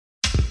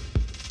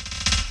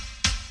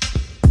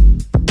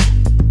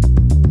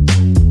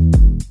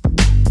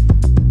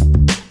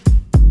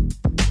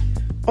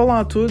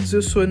Olá a todos,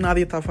 eu sou a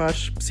Nádia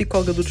Tavares,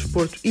 psicóloga do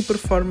desporto e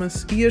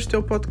performance, e este é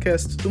o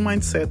podcast do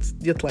Mindset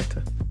de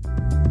Atleta.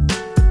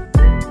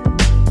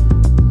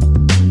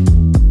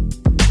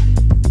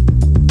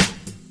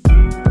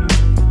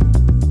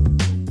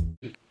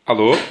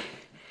 Alô,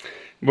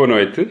 boa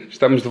noite,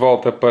 estamos de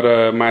volta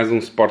para mais um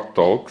Sport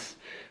Talks,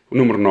 o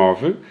número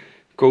 9,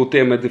 com o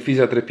tema de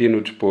fisioterapia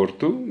no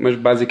desporto, mas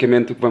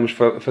basicamente o que vamos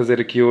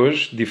fazer aqui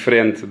hoje,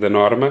 diferente da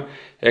norma,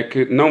 é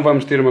que não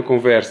vamos ter uma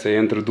conversa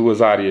entre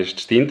duas áreas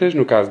distintas,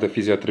 no caso da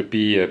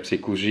fisioterapia,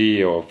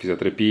 psicologia ou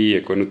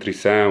fisioterapia, com a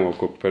nutrição ou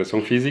com a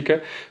preparação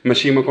física, mas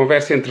sim uma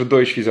conversa entre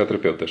dois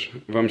fisioterapeutas.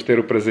 Vamos ter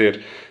o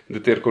prazer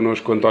de ter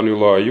connosco o António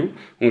Loio,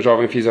 um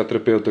jovem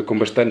fisioterapeuta com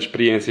bastante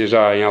experiência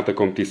já em alta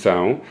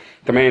competição.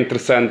 Também é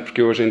interessante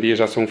porque hoje em dia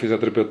já sou um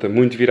fisioterapeuta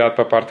muito virado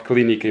para a parte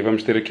clínica e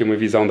vamos ter aqui uma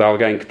visão de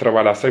alguém que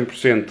trabalha a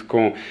 100%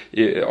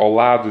 ao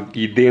lado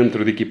e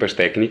dentro de equipas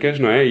técnicas,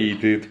 não é? E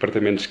de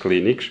departamentos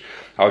clínicos.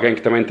 Alguém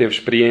que também teve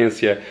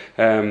experiência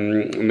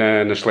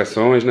nas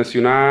seleções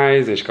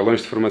nacionais, em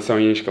escalões de formação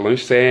e em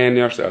escalões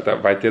séniores,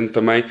 vai tendo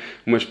também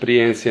uma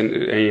experiência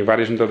em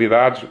várias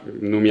modalidades,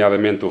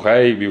 nomeadamente o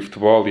rugby, o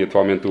futebol e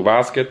atualmente o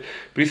basquete.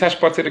 Por isso acho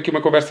que pode ser aqui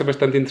uma conversa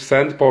bastante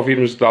interessante para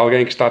ouvirmos de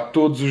alguém que está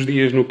todos os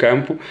dias no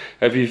campo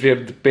a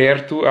viver de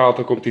perto a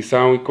alta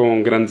competição e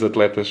com grandes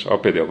atletas ao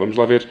pé dele. Vamos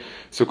lá ver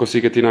se eu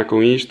consigo atinar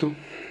com isto.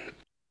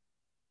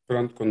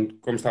 Pronto,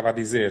 como estava a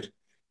dizer...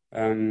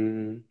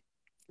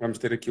 vamos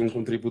ter aqui um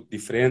contributo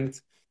diferente,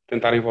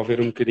 tentar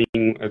envolver um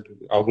bocadinho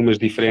algumas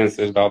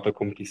diferenças da alta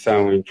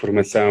competição em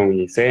formação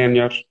e em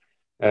séniores.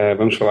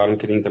 Vamos falar um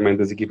bocadinho também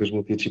das equipas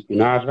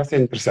multidisciplinares. Vai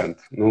ser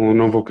interessante.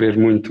 Não vou querer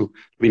muito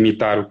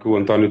limitar o que o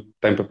António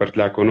tem para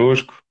partilhar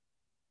connosco.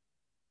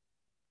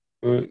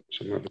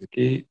 Deixa-me ver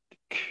aqui.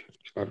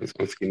 Deixa eu ver se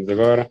conseguimos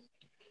agora.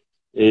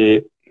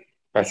 E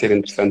vai ser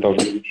interessante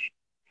ouvirmos.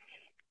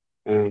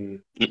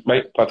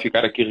 Bem, pode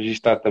ficar aqui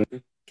registado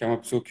também, que é uma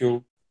pessoa que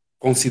eu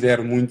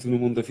considero muito no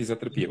mundo da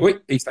fisioterapia.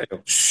 Oi, aí está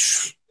ele.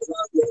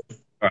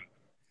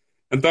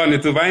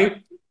 António, tudo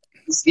bem?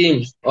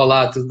 Conseguimos.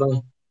 Olá, tudo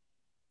bem?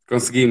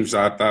 Conseguimos,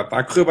 já está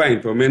a correr bem,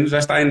 pelo menos já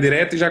está em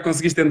direto e já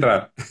conseguiste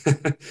entrar.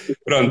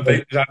 Pronto,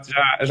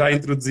 já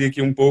introduzi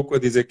aqui um pouco a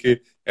dizer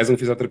que és um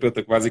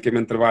fisioterapeuta que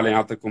basicamente trabalha em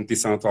alta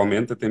competição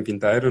atualmente, a tempo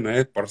inteiro, não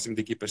é? Próximo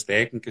de equipas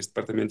técnicas,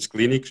 departamentos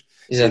clínicos.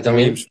 Exatamente. Então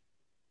íamos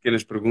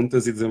pequenas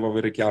perguntas e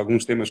desenvolver aqui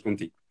alguns temas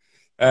contigo.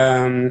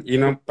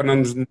 Para não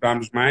nos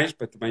demorarmos mais,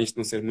 para também isto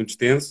não ser muito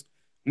extenso,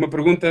 uma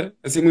pergunta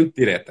assim muito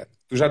direta.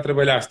 Tu já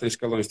trabalhaste em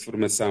escalões de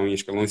formação e em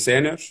escalões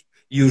séniores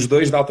e os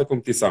dois de alta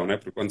competição, não é?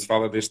 Porque quando se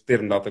fala deste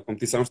termo de alta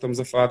competição,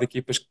 estamos a falar de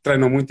equipas que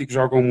treinam muito e que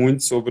jogam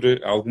muito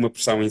sobre alguma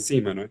pressão em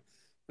cima, não é?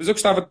 Mas eu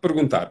gostava de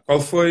perguntar, qual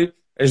foi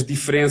as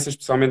diferenças,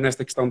 especialmente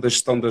nesta questão da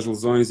gestão das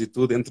lesões e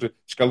tudo, entre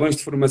escalões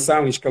de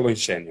formação e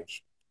escalões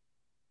séniores?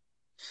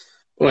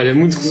 Olha,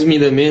 muito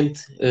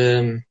resumidamente,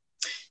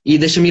 e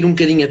deixa-me ir um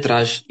bocadinho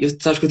atrás.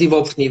 Sabes que eu tive a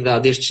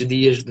oportunidade estes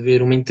dias de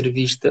ver uma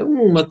entrevista,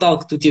 uma tal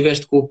que tu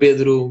tiveste com o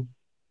Pedro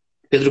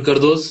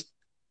Cardoso,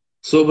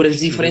 sobre as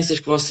diferenças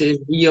que vocês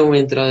viam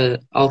entre a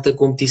alta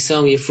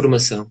competição e a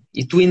formação.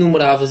 E tu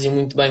enumeravas, e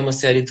muito bem, uma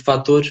série de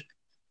fatores,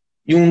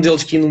 e um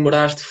deles que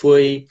enumeraste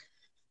foi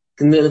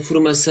que na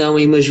formação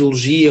a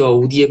imagiologia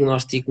ou o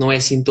diagnóstico não é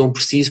assim tão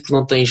preciso porque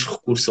não tens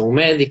recurso a um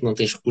médico, não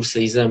tens recurso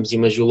a exames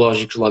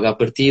imagiológicos logo à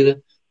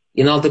partida,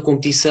 e na alta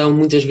competição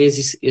muitas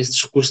vezes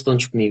esses recursos estão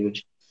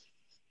disponíveis.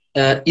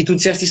 E tu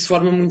disseste isso de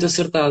forma muito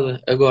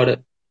acertada.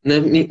 Agora,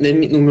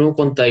 no meu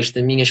contexto,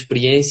 na minha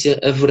experiência,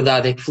 a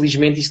verdade é que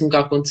felizmente isso nunca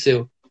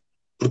aconteceu.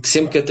 Porque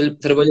sempre que eu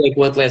trabalhei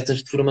com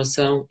atletas de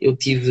formação, eu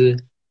tive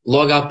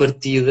logo à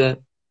partida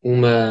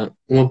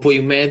um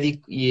apoio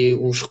médico e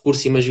uns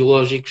recursos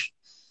imagiológicos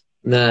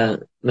na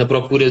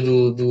procura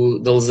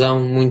da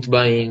lesão muito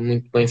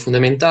bem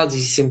fundamentados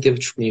e sempre esteve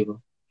disponível.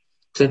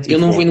 Portanto, eu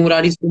não vou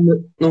enumerar isso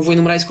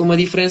como uma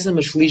diferença,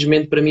 mas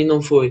felizmente para mim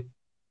não foi.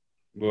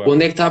 Boa.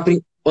 Onde é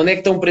que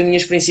estão para mim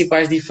as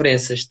principais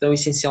diferenças? Estão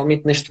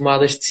essencialmente nas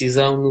tomadas de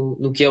decisão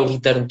no que é o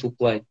return to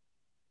play.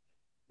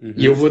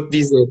 E eu vou-te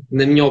dizer,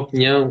 na minha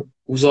opinião,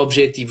 os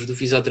objetivos do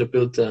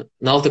fisioterapeuta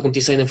na alta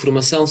competição e na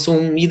formação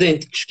são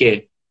idênticos, que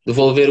é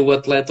devolver o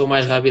atleta o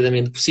mais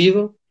rapidamente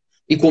possível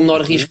e com o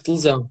menor risco de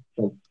lesão.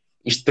 Portanto,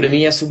 isto para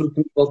mim é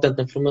sobretudo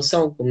tanto na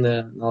formação como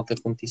na alta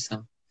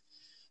competição.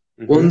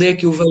 Onde é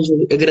que eu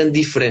vejo a grande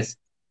diferença?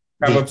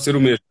 Acaba por ser o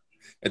mesmo.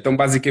 Então,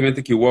 basicamente,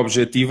 aqui o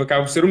objetivo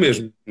acaba por ser o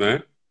mesmo, não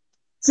é?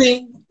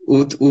 Sim.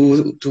 O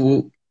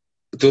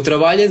teu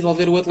trabalho é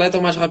devolver o atleta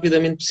o mais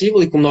rapidamente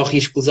possível e com o menor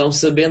risco de lesão,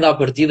 sabendo à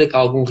partida que há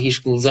algum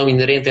risco de lesão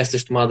inerente a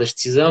estas tomadas de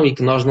decisão e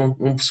que nós não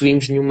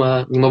possuímos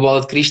nenhuma bola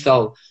de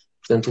cristal.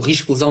 Portanto, o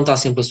risco de lesão está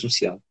sempre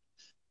associado.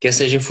 Quer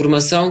seja em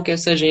formação, quer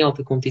seja em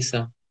alta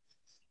competição.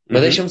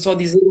 Mas deixa-me só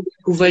dizer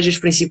que eu vejo as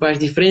principais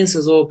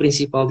diferenças ou a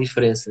principal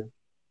diferença.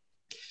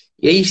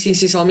 E aí, isto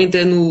essencialmente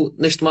é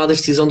nas tomadas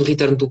de decisão do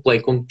return to play,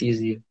 como te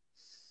dizia.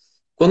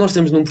 Quando nós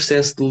estamos num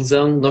processo de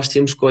lesão, nós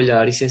temos que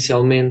olhar,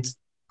 essencialmente,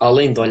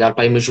 além de olhar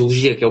para a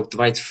imagiologia, que é o que te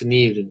vai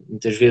definir,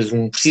 muitas vezes,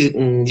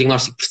 um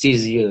diagnóstico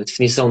preciso e a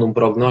definição de um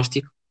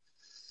prognóstico,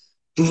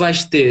 tu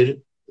vais ter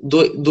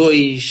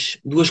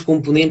duas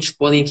componentes que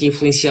podem aqui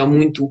influenciar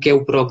muito o que é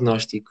o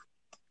prognóstico,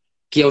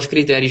 que é os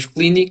critérios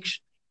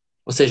clínicos,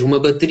 ou seja, uma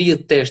bateria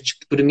de testes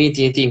que te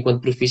permitem a ti,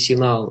 enquanto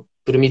profissional,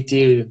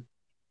 permitir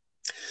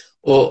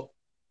ou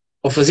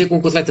fazer com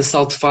que o atleta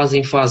salte de fase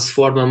em fase de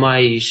forma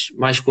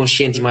mais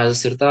consciente e mais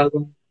acertada.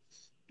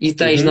 E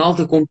tens na Uhum.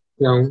 alta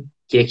competição,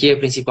 que aqui é a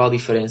principal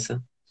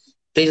diferença,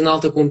 tens na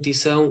alta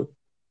competição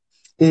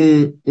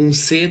um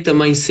C,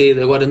 também C,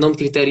 agora não de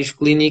critérios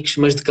clínicos,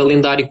 mas de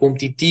calendário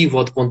competitivo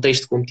ou de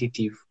contexto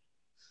competitivo.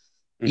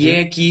 E Uhum. é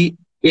aqui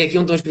onde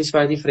estão as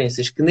principais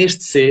diferenças, que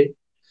neste C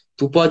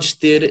tu podes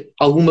ter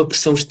alguma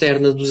pressão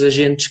externa dos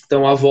agentes que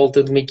estão à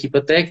volta de uma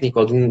equipa técnica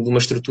ou de uma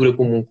estrutura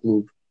como um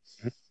clube.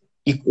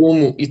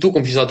 E tu,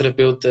 como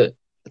fisioterapeuta,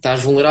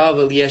 estás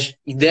vulnerável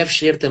e deves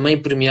ser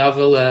também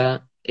permeável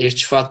a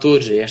estes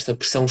fatores, a esta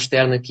pressão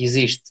externa que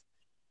existe.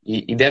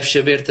 E deves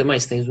saber também,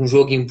 se tens um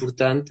jogo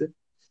importante,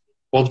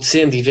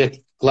 obedecendo,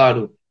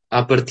 claro,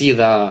 à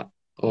partida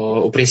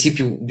ao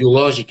princípio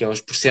biológico, aos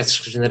processos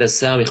de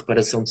regeneração e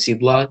reparação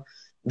tecidular,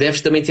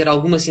 deves também ter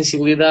alguma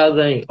sensibilidade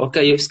em,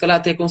 ok, se calhar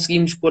até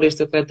conseguimos pôr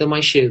este atleta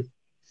mais cedo.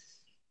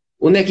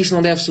 Onde é que isto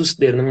não deve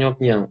suceder, na minha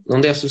opinião?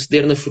 Não deve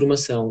suceder na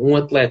formação. Um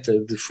atleta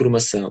de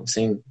formação,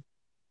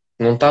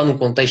 não está num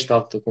contexto de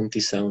alta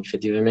competição,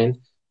 efetivamente,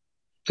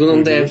 tu não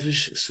Uhum.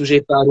 deves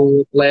sujeitar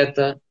um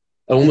atleta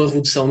a uma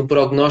redução no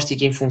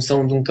prognóstico em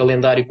função de um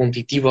calendário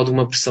competitivo ou de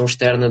uma pressão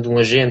externa de um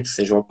agente,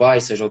 seja o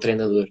pai, seja o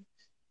treinador.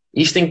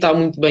 Isto tem que estar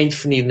muito bem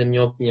definido, na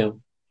minha opinião.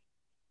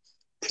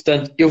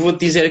 Portanto, eu vou-te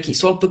dizer aqui,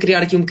 só para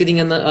criar aqui um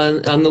bocadinho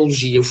a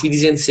analogia, eu fui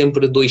dizendo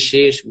sempre dois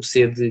Cs, o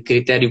C de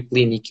critério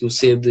clínico e o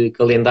C de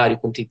calendário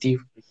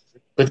competitivo,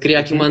 para te criar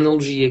aqui uma Uhum.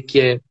 analogia que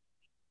é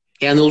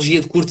a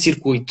analogia de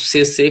curto-circuito,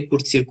 CC,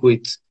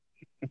 curto-circuito.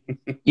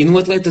 E no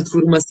atleta de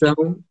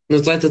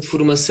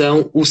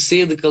formação, o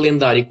C de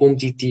calendário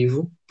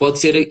competitivo pode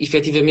ser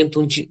efetivamente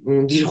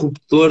um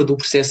disruptor do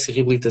processo de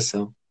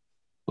reabilitação.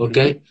 Uhum.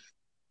 Ok?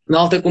 Na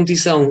alta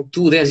competição,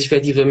 tu deves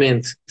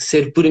efetivamente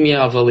ser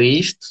permeável a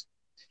isto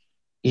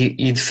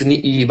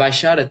e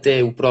baixar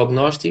até o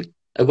prognóstico.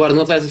 Agora,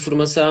 no atleta de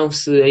formação,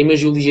 se a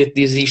imagiologia te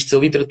diz isto, se a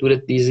literatura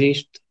te diz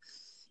isto,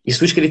 e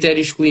se os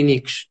critérios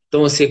clínicos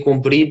estão a ser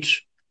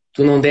cumpridos,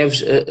 tu não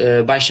deves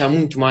baixar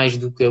muito mais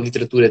do que a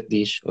literatura te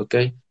diz,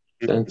 ok?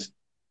 Portanto,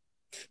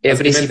 é a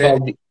Basicamente é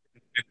principal.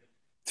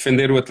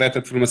 defender o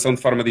atleta de formação de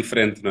forma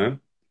diferente, não é?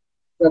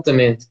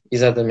 Exatamente,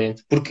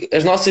 exatamente. Porque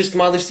as nossas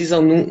tomadas de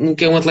decisão no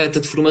que é um atleta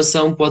de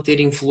formação pode ter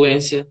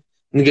influência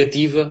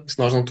negativa se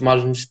nós não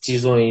tomarmos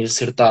decisões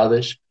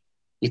acertadas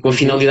e com a Uhum.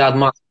 finalidade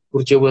máxima de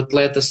proteger o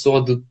atleta só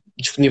de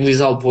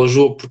disponibilizá-lo para o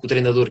jogo porque o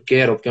treinador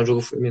quer ou porque é um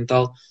jogo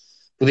fundamental.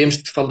 Podemos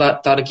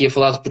estar aqui a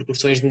falar de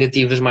repercussões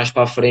negativas mais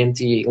para a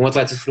frente e um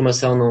atleta de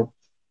formação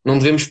não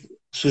devemos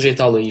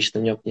sujeitá-lo a isto,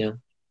 na minha opinião.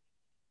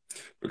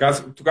 Por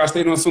acaso, tocaste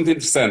aí num assunto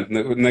interessante,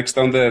 na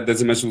questão das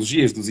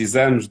imagiologias, dos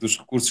exames, dos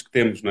recursos que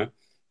temos, não é?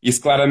 Isso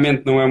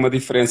claramente não é uma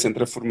diferença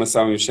entre a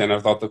formação e os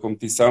séniores de alta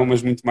competição,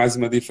 mas muito mais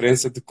uma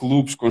diferença de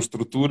clubes com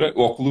estrutura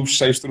ou clubes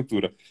sem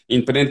estrutura.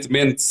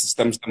 Independentemente se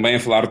estamos também a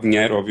falar de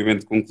dinheiro,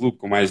 obviamente que um clube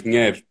com mais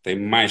dinheiro tem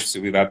mais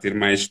possibilidade de ter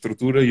mais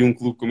estrutura e um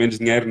clube com menos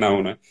dinheiro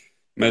não, né?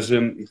 Mas,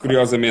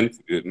 curiosamente,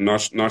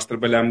 nós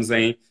trabalhamos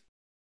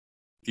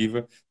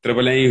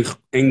trabalhei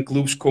em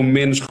clubes com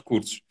menos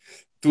recursos.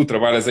 Tu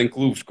trabalhas em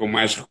clubes com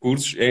mais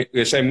recursos.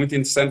 Eu achei muito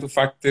interessante o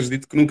facto de teres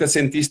dito que nunca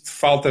sentiste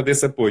falta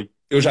desse apoio.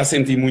 Eu já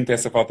senti muito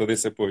essa falta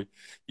desse apoio.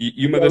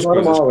 E uma É das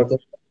coisas normal, até.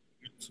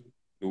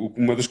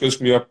 uma das coisas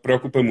que me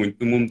preocupa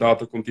muito no mundo da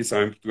alta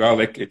competição em Portugal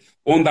é que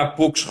onde há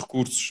poucos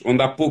recursos,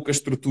 onde há pouca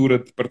estrutura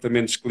de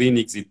departamentos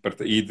clínicos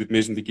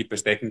mesmo de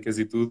equipas técnicas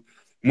e tudo,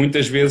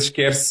 muitas vezes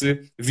quer-se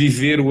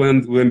viver o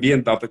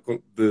ambiente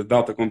de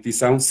alta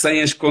competição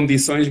sem as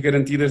condições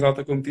garantidas de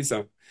alta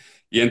competição.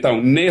 E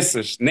então,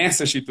 nessas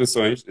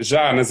situações,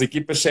 já nas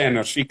equipas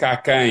séniores, fica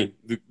aquém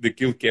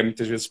daquilo que é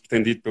muitas vezes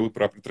pretendido pelo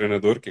próprio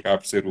treinador, que acaba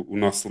por ser o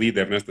nosso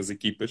líder nestas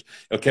equipas.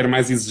 Ele quer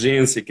mais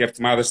exigência, quer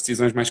tomar as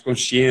decisões mais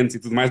conscientes e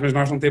tudo mais, mas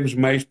nós não temos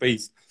meios para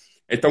isso.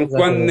 Então,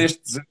 quando Exatamente.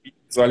 nestes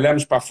ambientes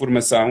olhamos para a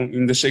formação,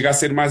 ainda chega a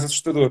ser mais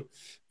assustador,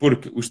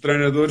 porque os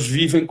treinadores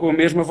vivem com a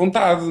mesma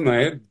vontade, não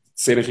é?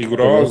 De serem Exatamente.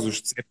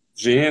 rigorosos, de serem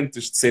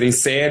exigentes, de serem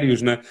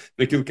sérios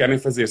naquilo que querem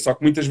fazer. Só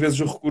que muitas vezes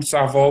o recurso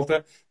à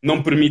volta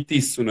não permite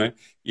isso, não é?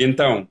 E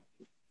então,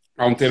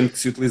 há um termo que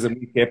se utiliza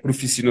muito que é a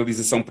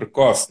profissionalização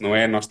precoce, não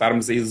é? Nós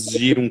estarmos a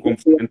exigir um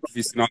comportamento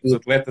profissional dos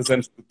atletas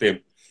antes do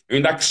tempo. Eu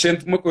ainda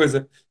acrescento uma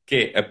coisa,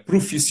 que é a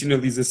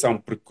profissionalização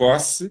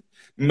precoce,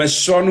 mas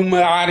só numa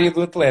área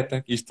do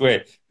atleta. Isto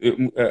é,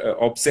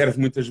 observo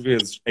muitas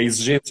vezes a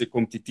exigência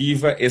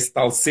competitiva, esse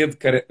tal cedo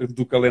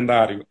do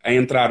calendário, a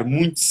entrar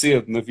muito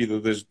cedo na vida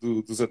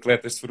dos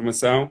atletas de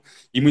formação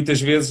e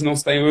muitas vezes não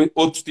se tem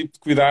outro tipo de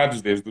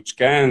cuidados, desde o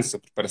descanso, a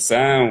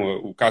preparação,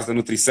 o caso da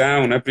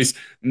nutrição, não é? Por isso,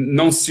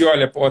 não se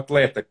olha para o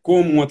atleta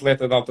como um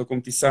atleta de alta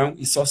competição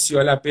e só se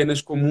olha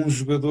apenas como um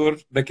jogador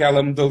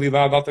daquela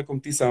modalidade de alta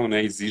competição, não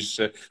é?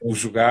 Exige o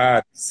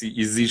jogar,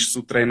 exige-se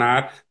o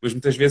treinar, mas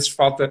muitas vezes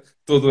falta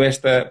toda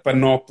esta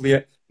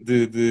panóplia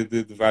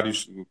de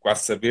vários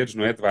quase saberes,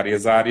 não é? De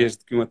várias áreas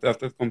de que um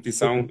atleta de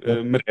competição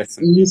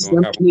merece. E isso, Então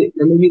acaba.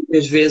 na maioria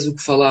das vezes, o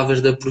que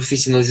falavas da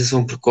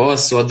profissionalização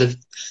precoce ou de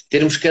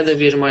termos cada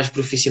vez mais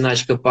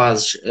profissionais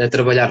capazes a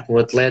trabalhar com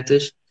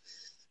atletas,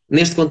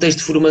 neste contexto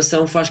de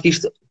formação, faz que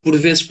isto, por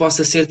vezes,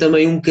 possa ser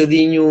também um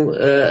bocadinho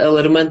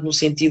alarmante no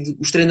sentido,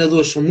 os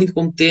treinadores são muito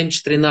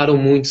competentes, treinaram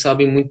muito,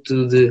 sabem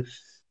muito de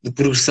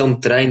progressão de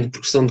treino, de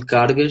progressão de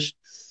cargas,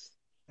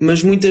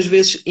 mas muitas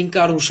vezes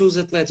encaram os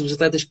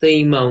atletas que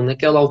têm em mão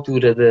naquela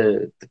altura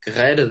da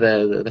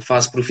carreira, da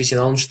fase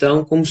profissional onde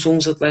estão, como se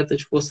os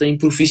atletas fossem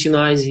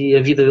profissionais e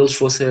a vida deles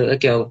fosse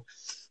aquela.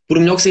 Por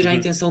melhor que seja a Uhum.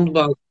 intenção de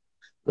base.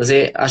 Mas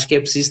acho que é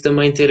preciso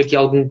também ter aqui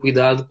algum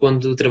cuidado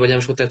quando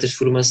trabalhamos com atletas de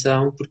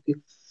formação, porque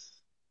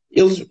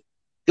eles,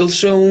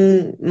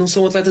 não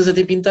são atletas a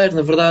tempo inteiro,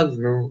 na verdade,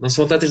 não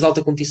são atletas de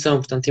alta competição,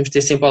 portanto temos de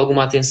ter sempre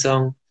alguma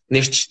atenção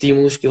nestes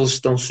estímulos que eles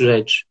estão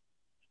sujeitos.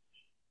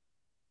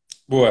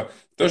 Boa.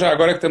 Então, já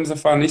agora que estamos a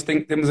falar nisto,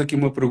 temos aqui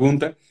uma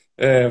pergunta.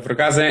 Por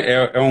acaso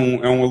é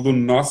um aluno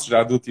nosso,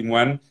 já do último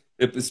ano,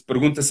 se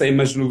pergunta se a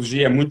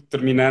imaginologia é muito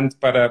determinante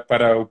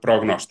para o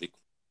prognóstico.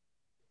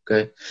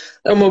 Okay?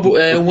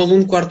 É um aluno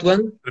de quarto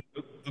ano?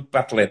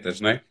 Para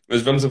atletas, não é?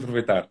 Mas vamos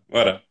aproveitar.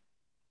 Ora.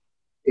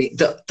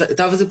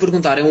 Estavas a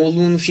perguntar, é um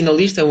aluno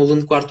finalista, é um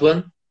aluno de quarto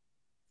ano?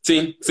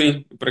 Sim,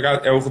 sim. Por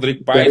acaso é o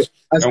Rodrigo Okay. Paes,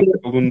 é um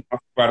aluno do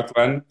quarto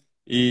ano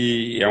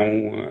e é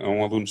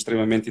um aluno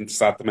extremamente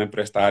interessado também por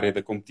esta área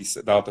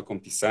da alta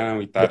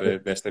competição e estar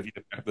desta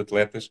vida perto de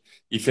atletas,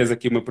 e fez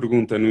aqui uma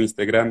pergunta no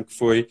Instagram que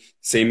foi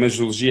se a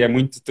imagiologia é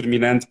muito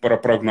determinante para o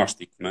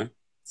prognóstico, não é?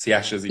 Se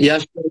achas isso. E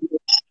acho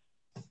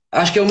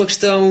que é uma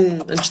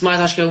questão, antes de mais,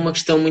 acho que é uma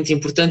questão muito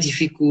importante e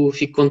fico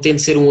contente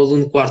de ser um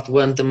aluno de quarto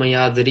ano também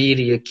a aderir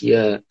e aqui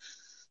a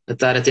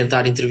estar a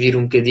tentar intervir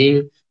um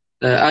bocadinho.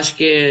 Acho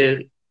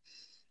que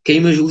a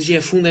imagiologia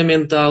é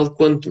fundamental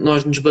quando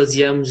nós nos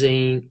baseamos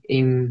em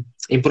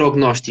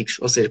prognósticos,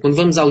 ou seja, quando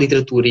vamos à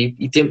literatura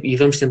e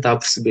vamos tentar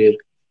perceber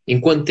em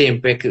quanto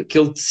tempo é que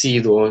aquele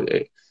tecido ou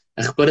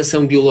a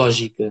reparação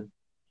biológica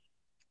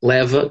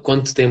leva,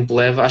 quanto tempo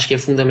leva, acho que é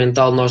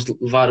fundamental nós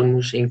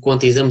levarmos em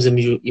conta exames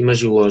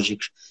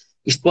imagiológicos.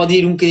 Isto pode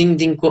ir um bocadinho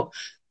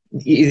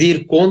de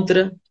ir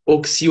contra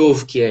o que se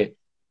ouve, que é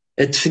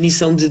a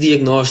definição de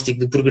diagnóstico,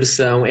 de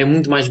progressão, é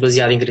muito mais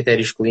baseada em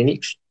critérios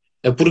clínicos.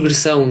 A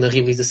progressão na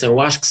reabilitação,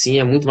 eu acho que sim,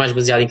 é muito mais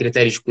baseada em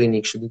critérios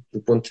clínicos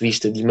do ponto de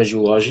vista de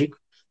imagiológico.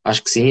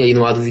 Acho que sim, aí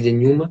não há dúvida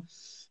nenhuma.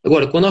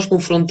 Agora, quando nós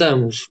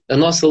confrontamos a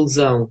nossa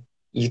lesão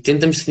e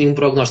tentamos definir um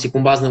prognóstico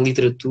com base na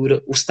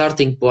literatura, o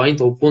starting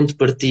point, ou o ponto de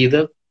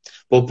partida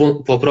para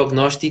o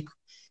prognóstico,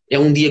 é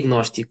um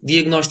diagnóstico.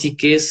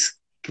 Diagnóstico esse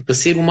que, para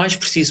ser o mais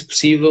preciso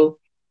possível,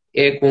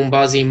 é com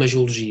base em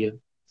imagiologia.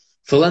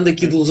 Falando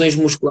aqui de lesões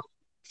musculares,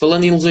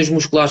 falando em lesões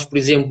musculares, por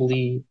exemplo,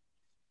 e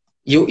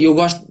eu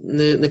gosto,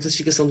 na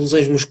classificação de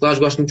lesões musculares,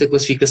 gosto muito da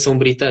classificação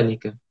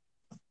britânica,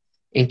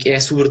 em que é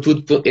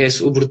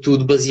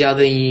sobretudo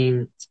baseada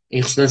em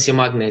ressonância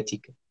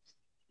magnética.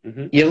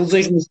 Uhum. E as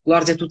lesões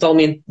musculares é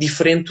totalmente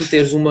diferente tu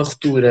teres uma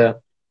rotura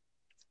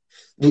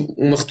 1,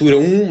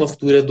 uma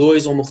rotura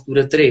 2 ou uma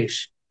rotura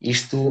 3.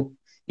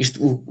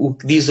 O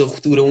que diz a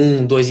rotura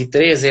 1, 2 e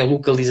 3 é a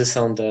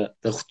localização da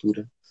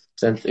rotura.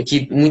 Portanto,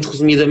 aqui, muito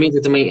resumidamente,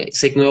 eu também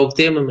sei que não é o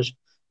tema, mas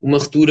uma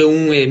rotura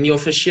 1 é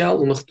miofacial,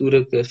 uma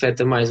rotura que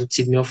afeta mais o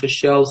tecido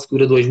miofacial,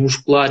 rotura 2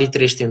 muscular e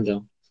 3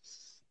 tendão.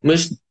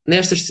 Mas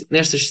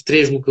nestas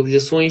 3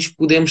 localizações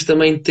podemos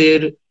também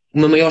ter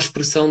uma maior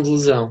expressão de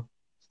lesão,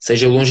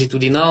 seja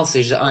longitudinal,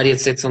 seja área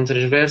de secção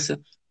transversa,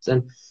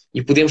 portanto,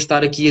 e podemos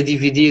estar aqui a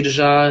dividir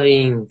já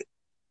em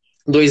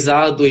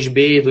 2A,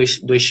 2B,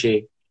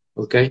 2C,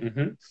 ok?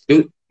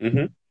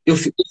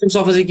 Deixa-me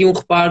só fazer aqui um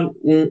reparo,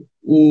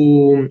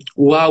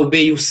 o A, o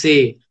B e o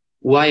C,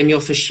 o A é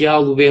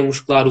miofacial, o B é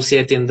muscular, o C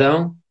é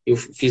tendão, eu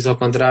fiz ao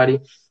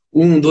contrário,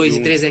 1, 2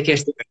 e 3 é que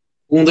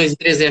 1, 2 e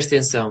 3 é a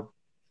extensão.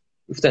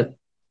 E, portanto,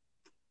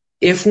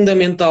 é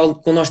fundamental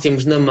quando nós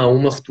temos na mão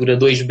uma rotura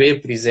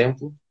 2B, por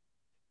exemplo,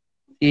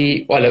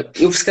 e olha,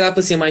 eu se calhar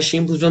para ser mais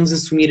simples, vamos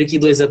assumir aqui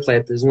 2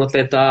 atletas, um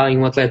atleta A e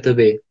um atleta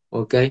B,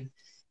 ok?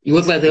 E o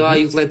atleta A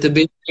e o atleta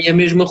B têm a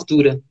mesma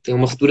rotura, tem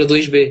uma rotura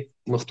 2B,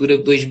 uma rotura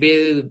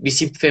 2B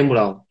bíceps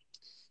femoral.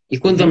 E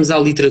quando vamos à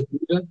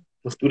literatura,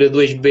 a rotura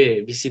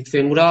 2B bíceps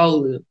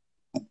femoral,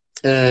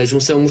 a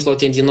junção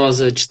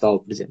musculotendinosa distal,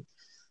 por exemplo.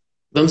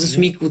 Vamos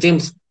assumir que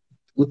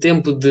o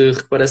tempo de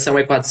reparação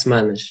é 4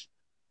 semanas.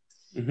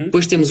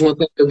 Depois temos um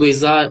atleta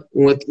 2A,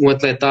 um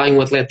atleta A e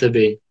um atleta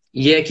B.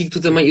 E é aqui que tu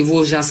também, eu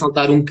vou já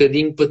saltar um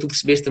bocadinho para tu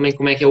perceberes também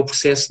como é que é o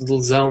processo de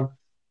lesão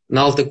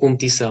na alta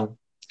competição.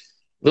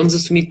 Vamos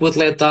assumir que o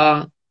atleta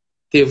A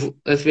teve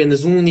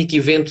apenas um único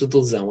evento de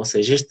lesão, ou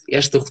seja,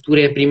 esta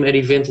ruptura é o primeiro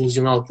evento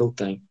lesional que ele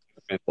tem.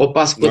 Ao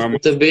passo que o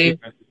atleta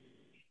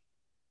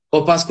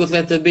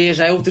B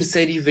já é o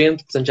terceiro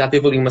evento, portanto já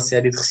teve ali uma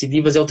série de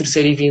recidivas, é o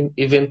terceiro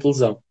evento de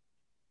lesão.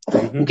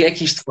 O que é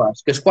que isto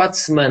faz? Que as 4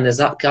 semanas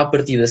que à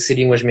partida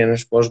seriam as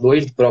mesmas para os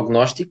dois, de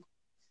prognóstico,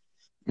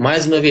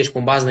 mais uma vez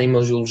com base na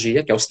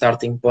imagiologia, que é o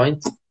starting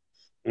point,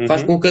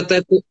 faz Uhum. com que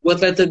o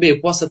atleta B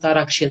possa estar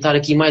a acrescentar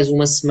aqui mais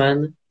uma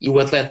semana e o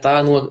atleta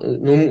A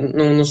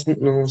não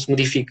se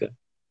modifica.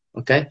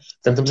 Ok?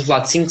 Portanto, estamos a falar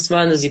de 5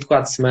 semanas e de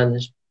 4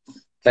 semanas.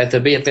 Atleta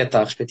B e atleta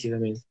A,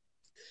 respectivamente.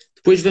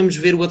 Depois vamos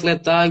ver o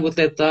atleta A e o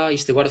atleta A,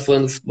 isto agora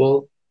falando de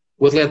futebol,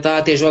 o atleta A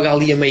até joga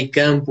ali a meio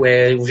campo,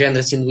 é o género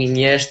assim do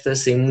Iniesta,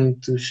 sem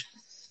muitos.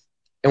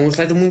 É um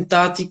atleta muito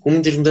tático, com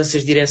muitas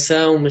mudanças de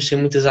direção, mas sem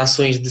muitas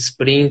ações de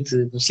sprint,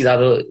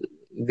 velocidade,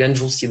 grandes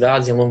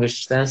velocidades em longas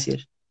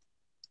distâncias.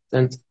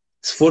 Portanto,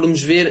 se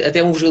formos ver,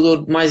 até um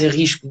jogador mais em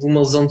risco de uma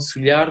lesão de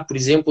solhar, por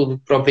exemplo, do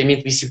que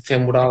propriamente bíceps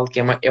femoral, que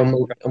é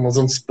uma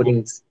lesão de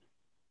sprint.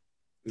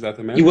 E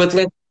Exatamente. o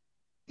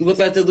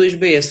atleta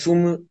 2B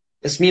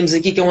assumimos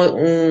aqui que é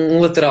um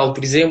lateral,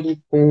 por exemplo,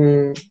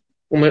 com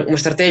uma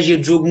estratégia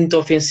de jogo muito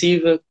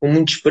ofensiva, com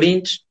muitos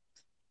sprints.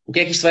 O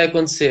que é que isto vai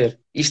acontecer?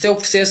 Isto é o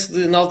processo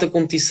na alta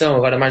competição,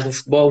 agora mais no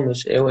futebol,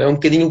 mas é um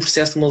bocadinho o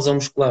processo de uma lesão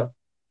muscular.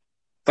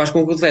 Faz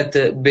com que o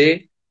atleta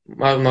B,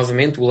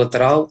 novamente o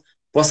lateral,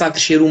 possa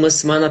crescer uma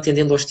semana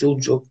atendendo ao estilo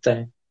de jogo que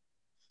tem.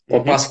 Uhum.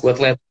 Ao passo que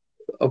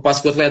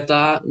o atleta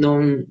A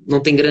não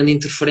tem grande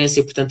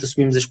interferência, portanto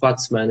assumimos as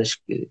 4 semanas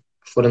que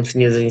foram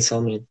definidas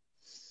inicialmente.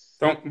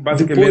 Então,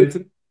 Depois,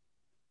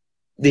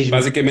 diz-me, e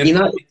basicamente,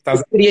 eu estás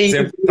a dar queria um ir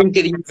exemplo, um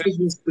bocadinho mais,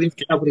 mas podemos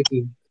ficar por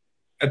aqui.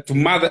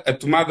 a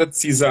tomada de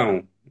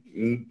decisão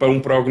para um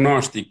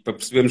prognóstico, para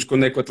percebermos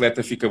quando é que o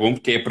atleta fica bom,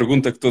 porque é a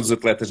pergunta que todos os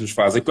atletas nos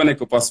fazem, quando é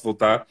que eu posso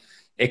voltar,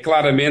 é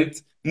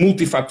claramente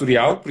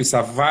multifatorial, por isso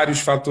há vários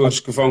fatores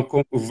que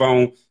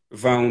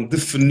vão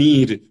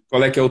definir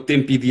qual é que é o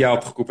tempo ideal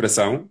de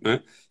recuperação, né?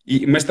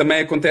 Mas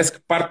também acontece que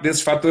parte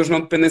desses fatores não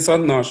dependem só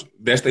de nós.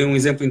 Deste é um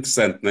exemplo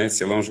interessante, né?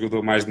 Se ele é um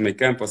jogador mais de meio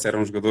campo ou se era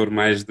um jogador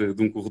mais de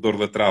um corredor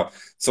lateral.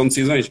 São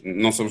decisões,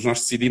 não somos nós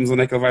que decidimos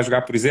onde é que ele vai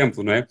jogar, por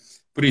exemplo, não é?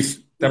 Por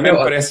isso, também me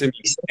parece a mim,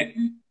 Isso é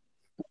um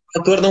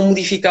fator não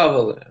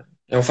modificável.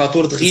 É um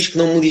fator de risco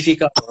não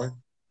modificável.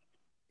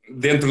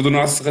 dentro do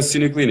nosso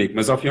raciocínio clínico,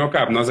 mas ao fim e ao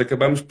cabo, nós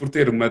acabamos por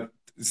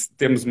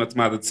temos uma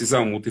tomada de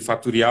decisão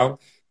multifatorial.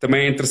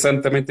 Também é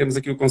interessante, também temos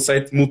aqui o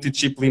conceito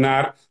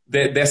multidisciplinar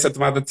dessa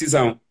tomada de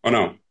decisão, ou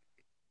não?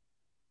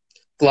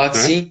 Claro que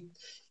Não é? sim.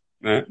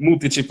 Não é?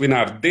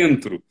 Multidisciplinar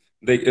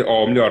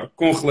ou melhor,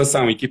 com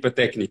relação à equipa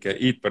técnica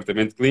e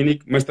departamento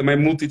clínico, mas também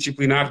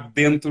multidisciplinar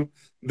dentro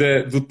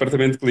do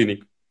departamento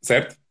clínico,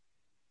 certo?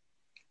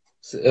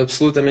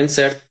 Absolutamente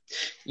certo.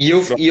 E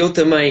eu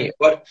também,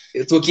 agora,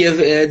 eu estou aqui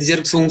a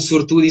dizer que sou um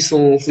sortudo e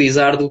sou um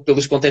felizardo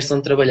pelos contextos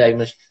onde trabalhei,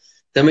 mas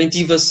também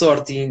tive a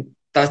sorte de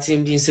estar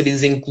sempre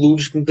inseridos em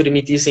clubes que me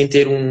permitissem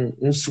ter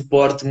um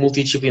suporte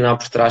multidisciplinar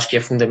por trás, que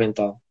é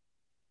fundamental.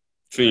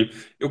 Sim,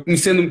 eu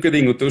conhecendo um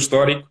bocadinho o teu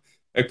histórico,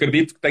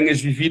 acredito que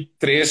tenhas vivido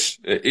três.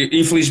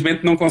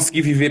 Infelizmente não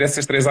consegui viver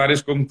essas três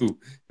áreas como tu,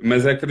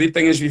 mas acredito que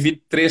tenhas vivido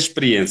três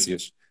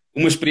experiências.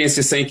 Uma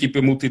experiência sem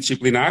equipa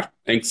multidisciplinar,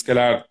 em que se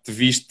calhar te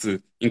viste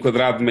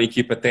enquadrado numa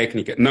equipa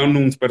técnica, não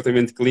num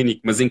departamento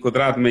clínico, mas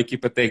enquadrado numa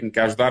equipa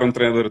técnica a ajudar um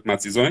treinador a tomar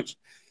decisões.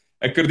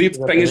 Acredito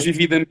que tenhas Exatamente.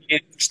 vivido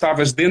ambiente que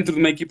estavas dentro de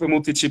uma equipa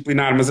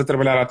multidisciplinar, mas a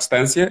trabalhar à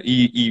distância,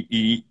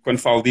 e quando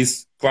falo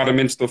disso,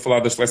 claramente estou a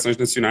falar das seleções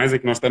nacionais, em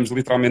que nós estamos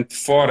literalmente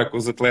fora com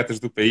os atletas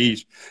do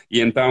país,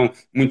 e então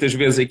muitas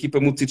vezes a equipa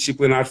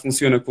multidisciplinar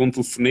funciona com um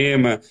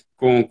telefonema,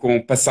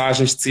 com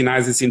passagens de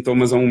sinais e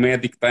sintomas a um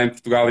médico que está em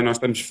Portugal e nós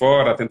estamos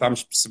fora, a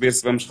tentarmos perceber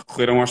se vamos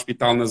recorrer a um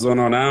hospital na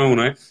zona ou não,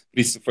 não é? Por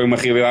isso foi uma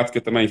realidade que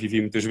eu também vivi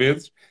muitas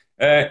vezes.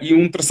 E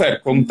um terceiro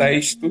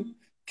contexto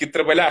que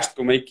trabalhaste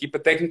com uma equipa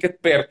técnica de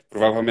perto,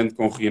 provavelmente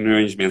com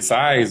reuniões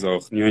mensais ou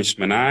reuniões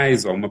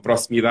semanais ou uma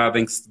proximidade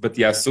em que se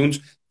debatia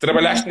assuntos.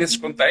 Trabalhaste nesses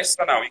contextos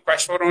ou não? E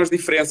quais foram as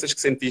diferenças que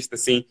sentiste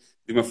assim,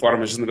 de uma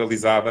forma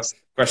generalizada?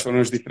 Quais foram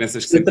as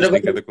diferenças que Eu sentiste em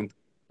trabalhei, cada contexto?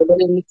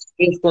 trabalhei em muitos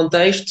diferentes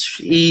contextos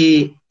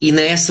e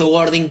nessa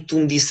ordem que tu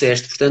me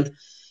disseste. Portanto,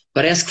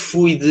 parece que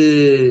fui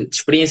de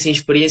experiência em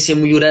experiência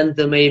melhorando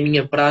também a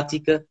minha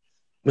prática,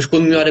 mas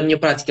quando melhoro a minha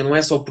prática não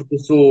é só porque eu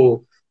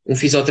sou um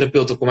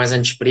fisioterapeuta com mais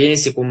anos de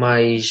experiência, com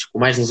mais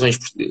lesões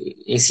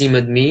em cima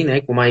de mim,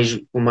 né? Com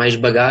mais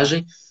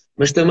bagagem,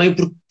 mas também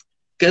porque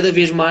cada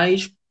vez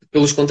mais,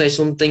 pelos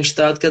contextos onde tenho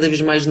estado, cada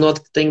vez mais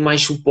noto que tenho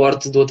mais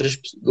suporte de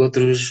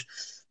outros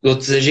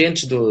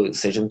agentes,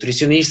 seja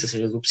nutricionista,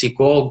 seja do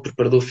psicólogo,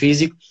 preparador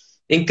físico,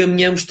 em que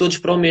caminhamos todos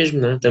para o mesmo,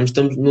 né?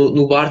 Estamos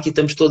no barco e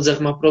estamos todos a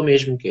remar para o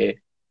mesmo, que é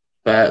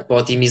para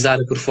otimizar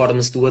a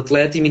performance do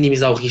atleta e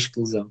minimizar o risco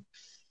de lesão.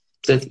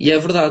 Portanto, e é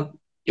verdade,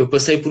 eu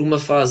passei por uma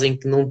fase em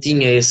que não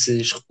tinha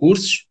esses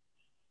recursos,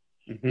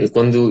 Uhum,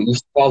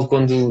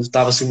 quando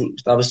estava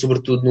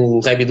sobretudo no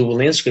Rugby do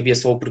Belenenses, que havia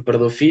só o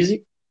preparador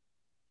físico,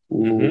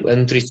 uhum, a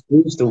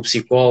nutricionista, o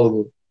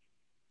psicólogo,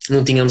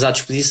 não tínhamos à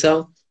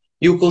disposição.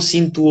 E o que eu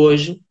sinto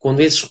hoje,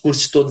 quando esses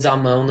recursos todos à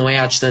mão, não é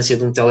à distância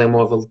de um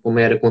telemóvel, como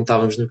era quando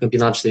estávamos nos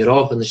campeonatos da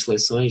Europa, nas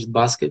seleções de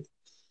basquete,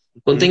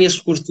 quando uhum. tenho esses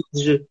recursos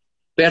todos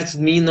perto de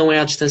mim, não é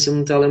à distância de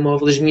um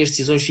telemóvel, as minhas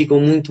decisões ficam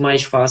muito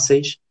mais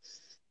fáceis.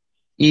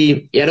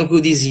 E era o que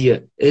eu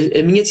dizia,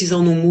 a minha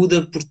decisão não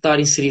muda por estar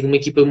inserido numa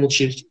equipa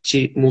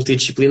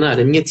multidisciplinar.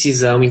 A minha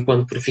decisão,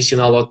 enquanto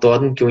profissional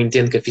autónomo, que eu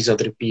entendo que a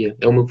fisioterapia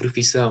é uma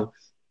profissão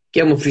que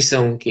é uma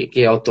profissão que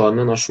é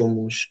autónoma, nós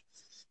somos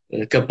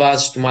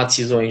capazes de tomar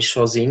decisões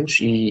sozinhos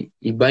e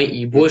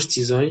boas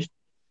decisões,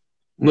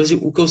 mas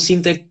o que eu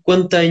sinto é que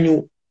quando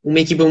tenho uma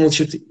equipa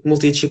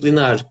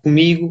multidisciplinar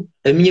comigo,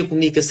 a minha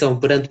comunicação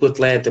perante o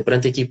atleta,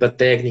 perante a equipa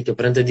técnica,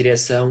 perante a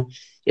direção,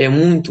 é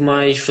muito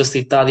mais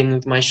facilitada e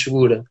muito mais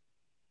segura.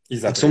 Porque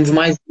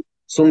Exatamente.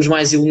 somos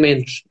mais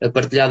elementos a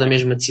partilhar da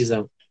mesma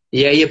decisão.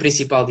 E é aí a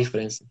principal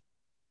diferença.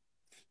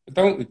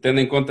 Então, tendo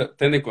em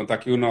conta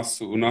aqui o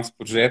nosso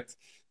projeto,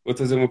 vou-te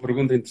fazer uma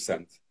pergunta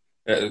interessante.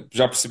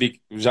 Já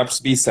percebi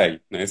e sei,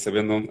 né?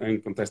 Sabendo em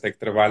que contexto é que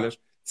trabalhas,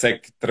 sei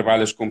que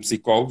trabalhas com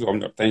psicólogos, ou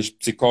melhor, tens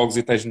psicólogos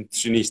e tens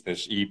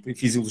nutricionistas e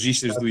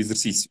fisiologistas do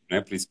exercício,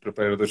 né? Por isso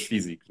preparadores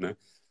físicos, né?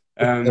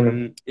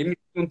 E a minha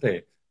pergunta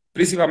é,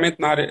 principalmente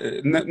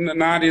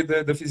na área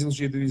da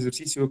fisiologia do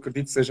exercício, eu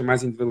acredito que seja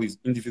mais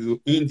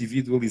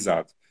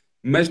individualizado.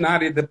 Mas na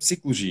área da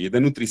psicologia, da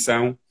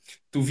nutrição,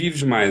 tu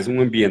vives mais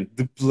um ambiente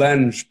de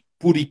planos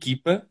por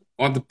equipa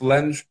ou de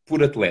planos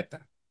por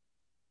atleta?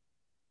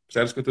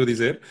 Percebes o que eu estou a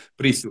dizer?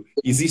 Por isso,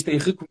 existem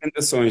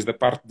recomendações da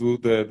parte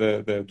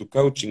do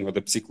coaching ou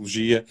da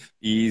psicologia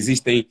e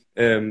existem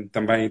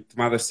também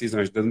tomadas de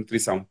decisões da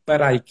nutrição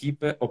para a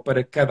equipa ou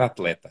para cada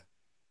atleta.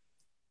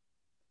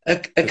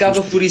 Da tua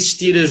Acaba por experiência.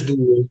 existir as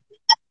duas.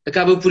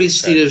 Acaba por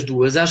existir Ok, as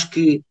duas. Acho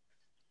que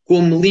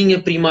como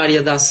linha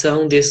primária de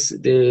ação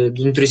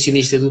do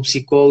nutricionista e do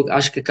psicólogo,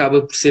 acho que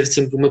acaba por ser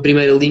sempre uma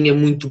primeira linha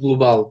muito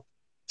global, ou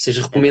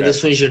seja, ok,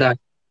 recomendações gerais.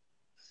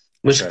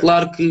 Mas ok.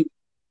 claro que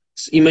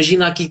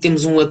imagina aqui que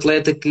temos um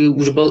atleta que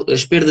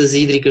as perdas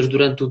hídricas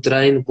durante o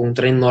treino, com um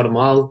treino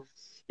normal,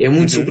 é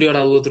muito Uhum, superior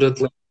ao outro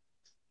atleta.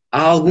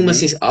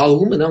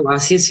 uhum, Não, há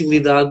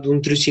sensibilidade do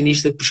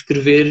nutricionista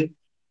prescrever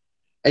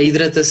a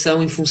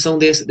hidratação em função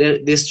desses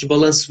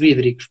desbalanços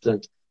hídricos.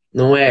 Portanto,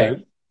 não é.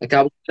 ok.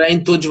 Acaba o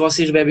treino, todos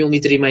vocês bebem 1,5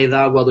 litro de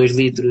água ou 2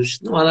 litros.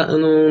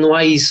 Não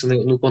há isso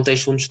no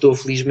contexto onde estou,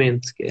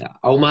 felizmente.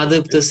 Há uma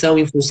adaptação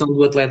em função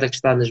do atleta que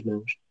está nas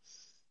mãos.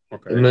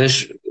 Ok.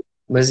 Mas,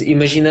 mas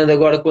imaginando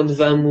agora quando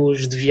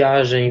vamos de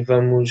viagem,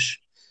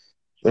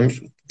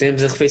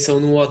 temos a refeição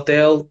no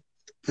hotel,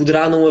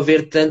 poderá não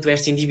haver tanto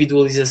esta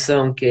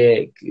individualização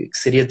que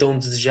seria tão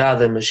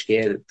desejada, mas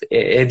que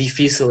é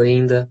difícil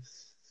ainda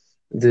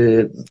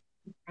de.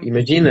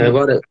 Imagina, Uma,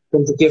 agora,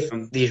 estamos aqui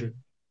diz-me.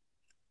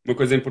 uma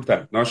coisa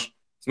importante,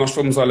 se nós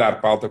formos olhar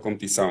para a alta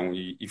competição,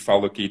 e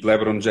falo aqui de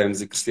LeBron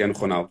James e Cristiano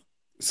Ronaldo,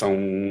 são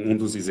um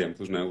dos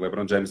exemplos, né? O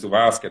LeBron James do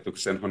basquete, o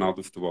Cristiano Ronaldo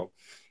do futebol.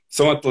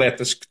 São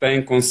atletas que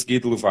têm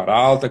conseguido levar a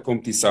alta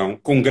competição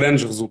com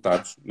grandes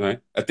resultados, não é?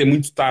 Até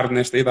muito tarde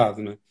nesta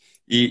idade, não é?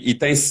 E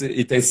tem-se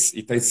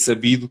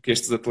sabido que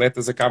estes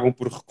atletas acabam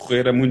por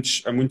recorrer a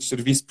muitos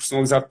serviços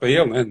personalizados para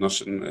ele,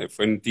 né?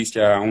 Foi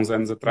notícia há uns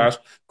anos atrás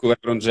que o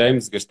LeBron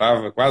James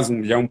gastava quase 1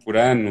 milhão por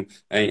ano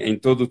em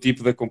todo o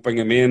tipo de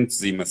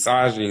acompanhamentos e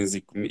massagens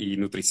e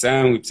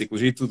nutrição e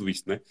psicologia e tudo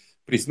isto, né?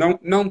 Por isso,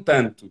 não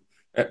tanto.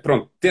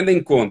 Pronto, tendo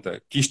em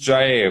conta que isto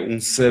já é um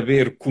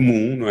saber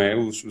comum, não é?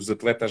 Os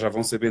atletas já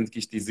vão sabendo que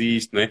isto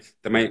existe, não é?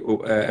 Também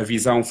a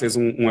Visão fez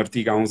um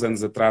artigo há uns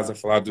anos atrás a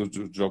falar do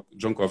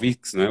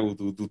Djokovic, não é?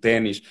 Do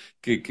ténis,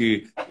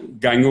 que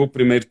ganhou o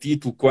primeiro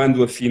título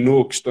quando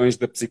afinou questões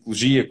da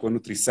psicologia, com a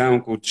nutrição,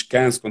 com o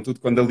descanso, com tudo,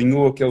 quando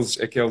alinhou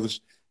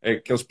aqueles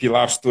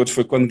pilares todos,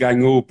 foi quando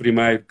ganhou o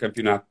primeiro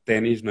campeonato de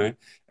ténis, não é?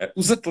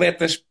 Os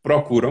atletas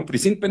procuram, por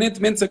isso,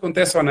 independentemente se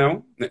acontece ou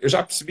não, eu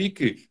já percebi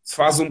que se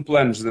faz um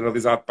plano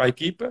generalizado para a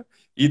equipa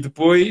e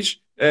depois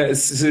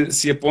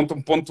se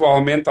apontam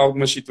pontualmente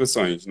algumas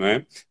situações, não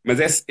é?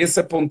 Mas esse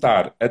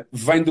apontar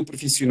vem do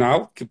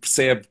profissional que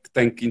percebe que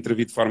tem que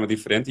intervir de forma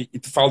diferente e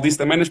te falo disso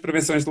também nas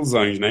prevenções de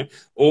lesões, não é?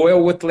 Ou é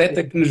o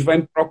atleta que nos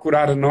vem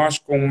procurar a nós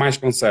com mais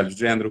conselhos, do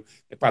género,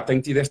 epá,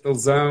 tenho tido esta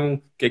lesão,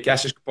 o que é que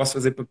achas que posso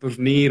fazer para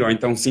prevenir? Ou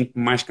então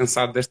sinto-me mais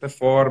cansado desta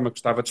forma,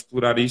 gostava de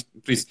explorar isto.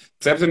 Por isso,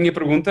 percebes a minha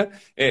pergunta?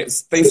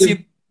 Se tem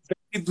sido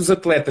dos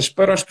atletas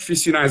para os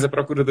profissionais a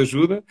procura de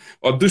ajuda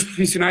ou dos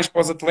profissionais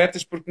para os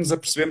atletas porque nos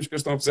apercebemos que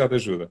eles estão a precisar de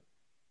ajuda?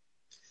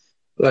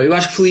 Eu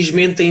acho que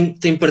felizmente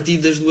tem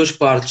partido das duas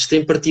partes.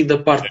 Tem partido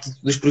da parte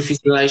dos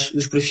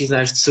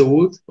profissionais de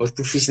saúde, os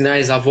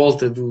profissionais à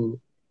volta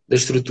da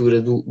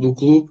estrutura do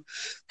clube.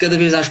 Cada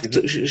vez acho que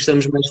Uhum.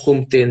 estamos mais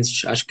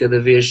competentes, acho que cada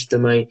vez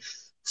também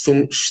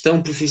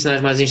estão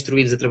profissionais mais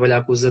instruídos a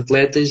trabalhar com os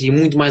atletas e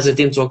muito mais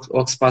atentos ao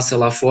que se passa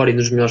lá fora e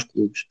nos melhores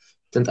clubes.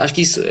 Portanto, acho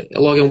que isso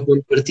logo é um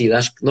ponto de partida.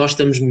 Acho que nós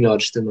estamos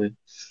melhores também.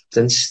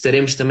 Portanto,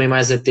 estaremos também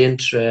mais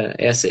atentos a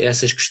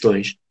essas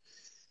questões.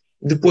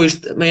 Depois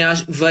também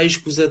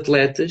vejo que os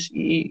atletas,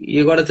 e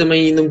agora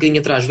também indo um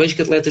bocadinho atrás, vejo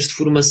que atletas de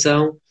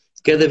formação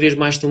cada vez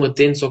mais estão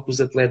atentos ao que os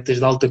atletas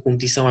de alta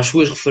competição, às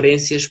suas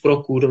referências,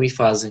 procuram e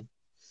fazem.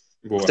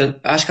 Boa. Portanto,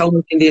 acho que há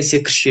uma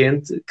tendência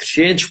crescente,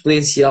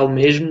 exponencial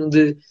mesmo,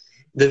 de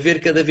haver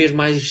cada vez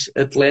mais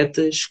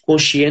atletas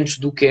conscientes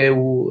do que é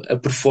a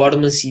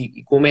performance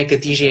e como é que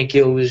atingem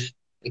aqueles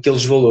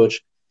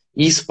valores.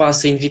 E isso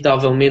passa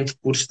inevitavelmente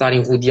por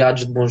estarem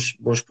rodeados de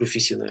bons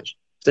profissionais.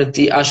 Portanto,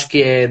 acho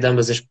que é de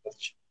ambas as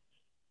partes.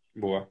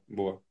 Boa,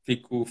 boa.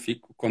 Fico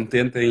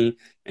contente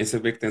em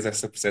saber que tens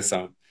essa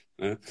percepção.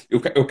 Né?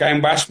 Eu cá em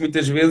baixo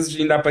muitas vezes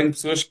ainda apanho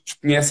pessoas que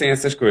desconhecem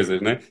essas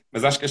coisas, né?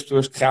 Mas acho que as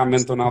pessoas que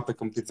realmente estão na alta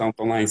competição,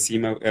 estão lá em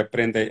cima,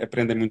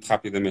 aprendem muito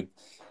rapidamente.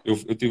 Eu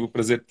tive o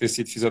prazer de ter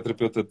sido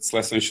fisioterapeuta de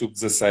seleções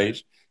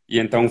sub-16 e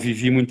então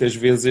vivi muitas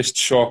vezes este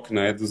choque,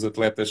 né, dos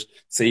atletas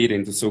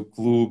saírem do seu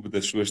clube,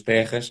 das suas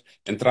terras,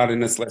 entrarem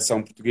na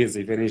seleção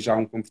portuguesa e verem já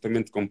um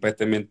comportamento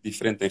completamente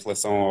diferente em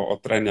relação ao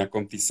treino e à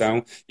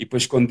competição, e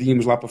depois quando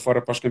íamos lá para fora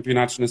para os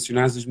campeonatos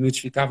nacionais, os miúdos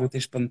ficavam até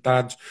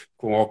espantados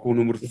ou com o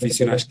número de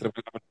profissionais que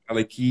trabalhavam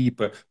naquela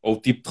equipa, ou o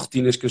tipo de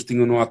rotinas que eles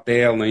tinham no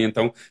hotel, né?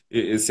 Então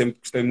eu sempre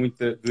gostei muito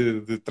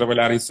de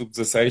trabalhar em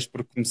sub-16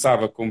 porque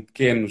começava com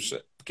pequenos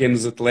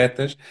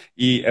atletas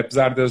e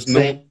apesar deles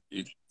não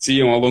Sim.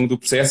 cresciam ao longo do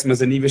processo,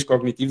 mas a níveis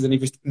cognitivos, a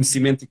níveis de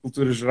conhecimento e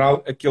cultura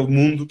geral, aquele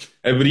mundo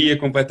abria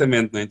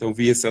completamente, né? Então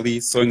via-se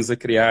ali sonhos a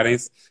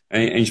criarem-se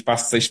em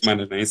espaço de 6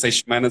 semanas, né? Em 6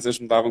 semanas eles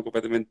mudavam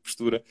completamente de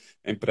postura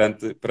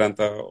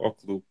perante ao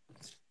clube.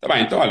 Tá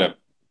bem, então olha,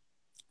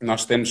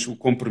 nós temos o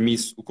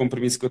compromisso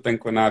que eu tenho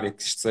com a Nádia,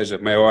 que isto seja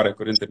meia hora,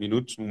 40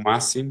 minutos, no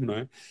máximo, não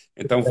é?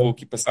 Então vou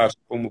aqui passar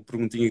com uma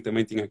perguntinha que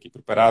também tinha aqui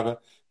preparada,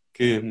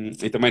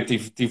 e também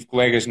tive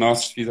colegas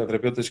nossos,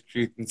 fisioterapeutas,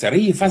 que me disseram,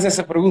 faz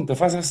essa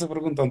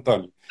pergunta,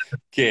 António,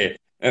 que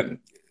é,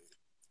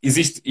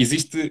 existe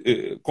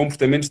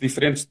comportamentos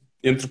diferentes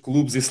entre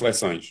clubes e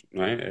seleções,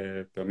 não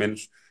é? Pelo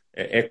menos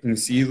é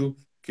conhecido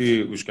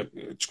que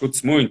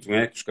discute-se muito, não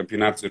é? Que os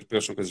campeonatos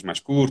europeus são coisas mais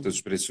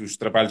curtas, os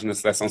trabalhos na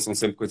seleção são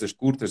sempre coisas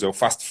curtas, é o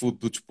fast food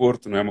do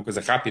desporto, não é uma coisa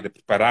rápida,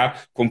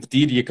 preparar,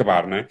 competir e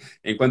acabar, não é?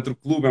 Enquanto o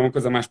clube é uma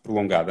coisa mais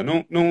prolongada.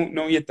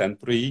 Não ia tanto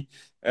por aí,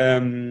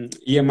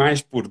 ia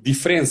mais por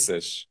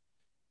diferenças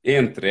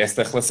entre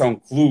esta relação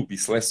clube e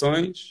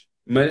seleções,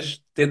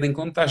 mas tendo em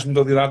conta as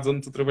modalidades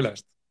onde tu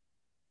trabalhaste.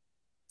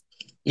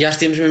 E acho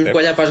que temos mesmo que Certo?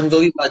 olhar para as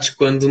modalidades.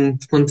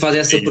 Quando fazem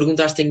É essa isso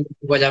pergunta, acho que tem que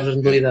olhar para as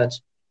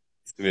modalidades.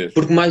 mesmo.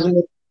 Porque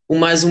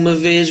mais uma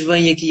vez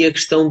vem aqui a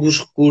questão dos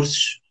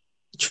recursos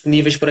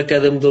disponíveis para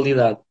cada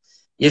modalidade.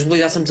 E as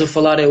modalidades que estamos a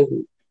falar,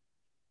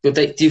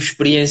 tive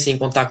experiência em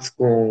contacto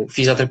com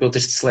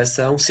fisioterapeutas de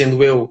seleção,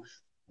 sendo eu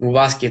no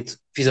basquete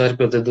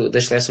fisioterapeuta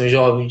das seleções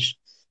jovens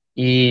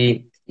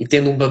e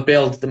tendo um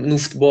papel no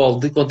futebol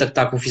de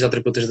contactar com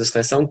fisioterapeutas da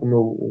seleção,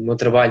 como o meu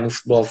trabalho no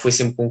futebol foi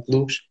sempre com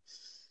clubes.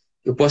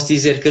 Eu posso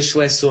dizer que as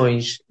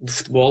seleções de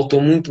futebol estão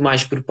muito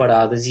mais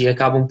preparadas e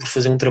acabam por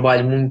fazer um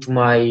trabalho muito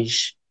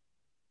mais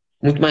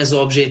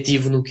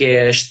objetivo no que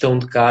é a gestão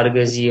de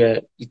cargas e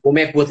como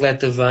é que o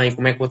atleta vem,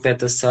 como é que o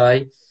atleta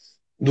sai,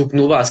 do que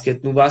no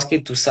basquete. No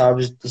basquete, tu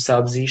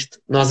sabes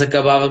isto, nós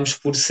acabávamos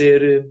por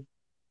ser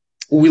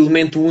o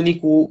elemento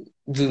único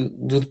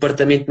do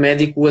departamento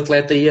médico, o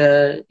atleta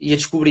ia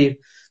descobrir.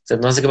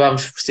 Portanto, nós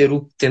acabávamos por ser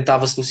o que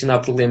tentava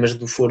solucionar problemas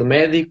do foro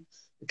médico,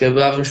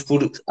 acabávamos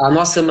por, à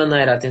nossa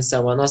maneira,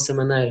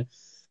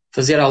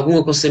 fazer algum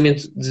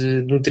aconselhamento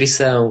de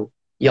nutrição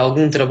e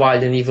algum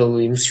trabalho a nível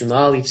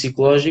emocional e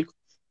psicológico,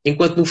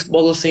 enquanto no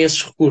futebol eles têm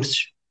esses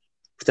recursos.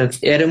 Portanto,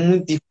 é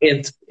muito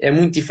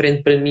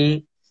diferente para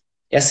mim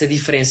essa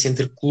diferença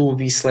entre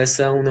clube e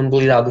seleção na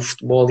modalidade do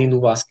futebol e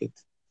no basquete.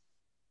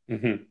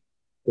 Uhum.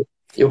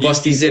 Eu E,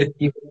 posso e dizer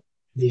que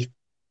ia-te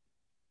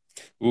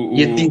o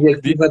dizer que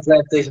que tive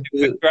atletas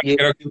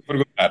era o que eu ia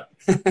perguntar.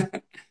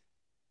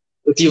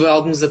 eu tive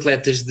alguns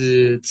atletas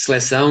de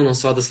seleção, não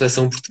só da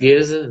seleção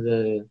portuguesa,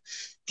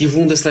 tive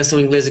um da seleção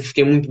inglesa que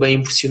fiquei muito bem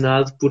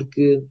impressionado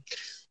porque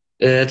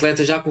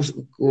atletas já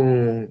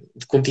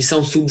de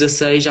competição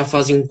sub-16 já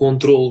fazem um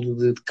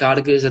controlo de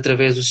cargas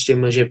através do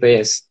sistema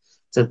GPS.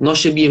 Portanto,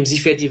 nós sabíamos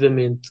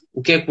efetivamente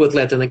o que é que o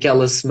atleta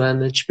naquela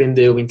semana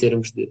despendeu em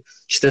termos de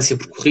distância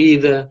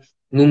percorrida,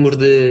 número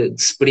de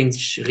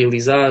sprints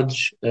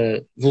realizados,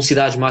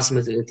 velocidades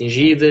máximas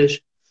atingidas.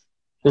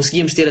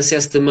 Conseguíamos ter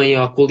acesso também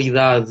à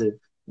qualidade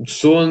do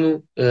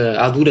sono,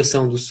 à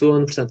duração do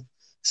sono. Portanto,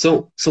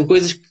 são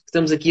coisas que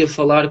estamos aqui a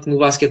falar que no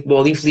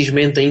basquetebol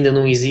infelizmente ainda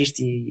não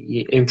existe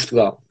e em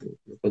Portugal,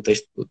 no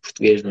contexto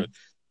português, não é?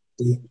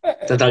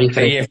 Portanto, há Aí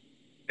diferença.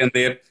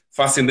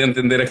 fácil de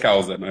entender a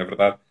causa, não é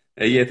verdade?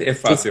 Aí é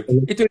fácil.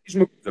 Então, diz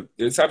uma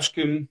coisa, sabes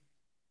que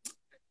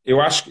eu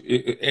acho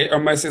que é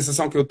uma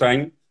sensação que eu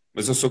tenho,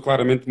 mas eu sou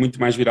claramente muito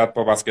mais virado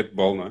para o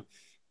basquetebol, não é?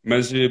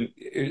 Mas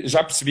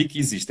já percebi que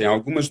existem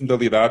algumas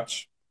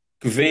modalidades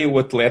que veem o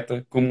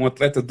atleta como um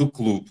atleta do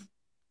clube,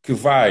 que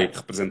vai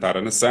representar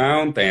a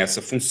nação, tem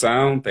essa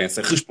função, tem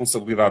essa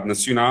responsabilidade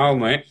nacional,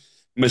 não é?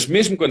 Mas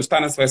mesmo quando está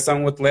na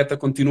seleção, o atleta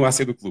continua a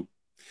ser do clube.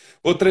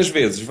 Outras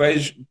vezes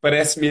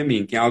parece-me a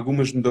mim que em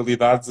algumas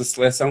modalidades a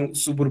seleção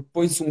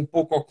sobrepõe-se um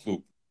pouco ao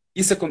clube.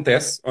 Isso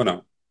acontece ou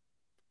não?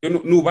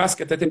 No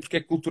basquete até porque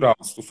é cultural.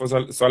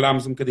 Se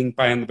olharmos um bocadinho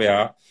para a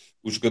NBA,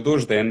 os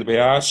jogadores da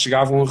NBA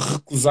chegavam a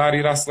recusar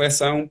ir à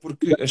seleção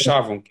porque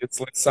achavam que a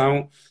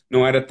seleção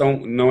não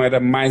era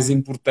mais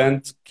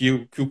importante que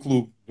o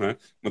clube. Não é?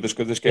 Uma das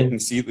coisas que é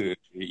conhecida,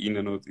 e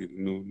ainda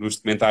nos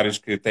documentários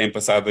que têm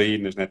passado aí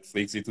nas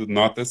Netflix e tudo,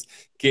 nota-se,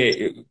 que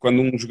é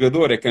quando um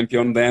jogador é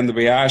campeão da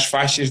NBA, as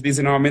faixas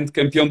dizem normalmente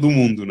campeão do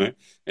mundo. Não é?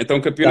 Então,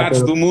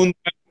 campeonatos do mundo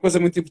coisa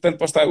muito importante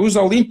para o estádio. Os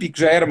Olímpicos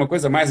já era uma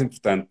coisa mais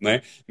importante, não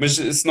é? Mas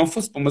se não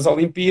fosse para umas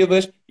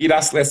Olimpíadas, ir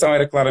à seleção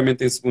era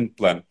claramente em segundo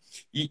plano.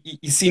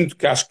 E sinto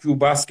que acho que o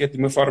basquete, de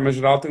uma forma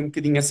geral, tem um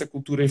bocadinho essa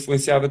cultura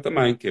influenciada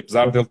também, que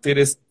apesar de ele ter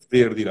esse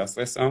poder de ir à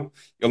seleção,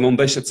 ele não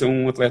deixa de ser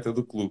um atleta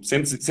do clube.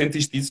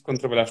 Sentiste isso quando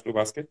trabalhaste no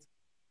basquete?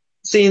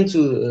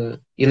 Sinto,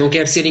 e não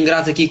quero ser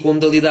ingrato aqui com a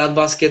modalidade de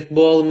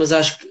basquetebol, mas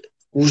acho que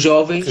os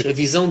jovens, a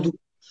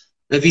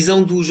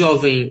visão do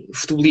jovem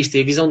futebolista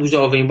e a visão do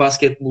jovem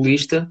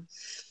basquetebolista,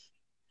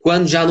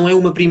 quando já não é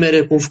uma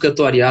primeira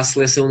convocatória à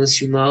seleção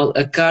nacional,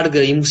 a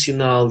carga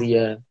emocional e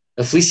a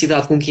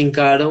felicidade com que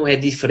encaram é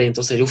diferente.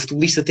 Ou seja, o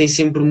futebolista tem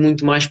sempre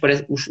muito mais,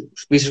 os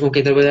futebolistas com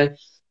quem trabalhei,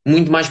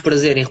 muito mais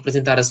prazer em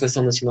representar a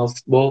seleção nacional de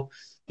futebol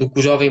do que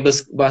o jovem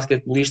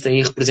basquetebolista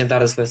em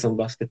representar a seleção de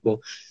basquetebol.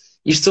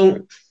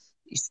 Isto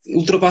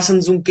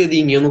ultrapassa-nos um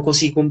bocadinho, eu não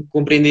consigo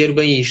compreender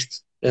bem isto.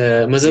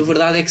 Mas a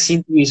verdade é que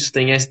sinto isso,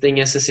 tenho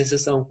essa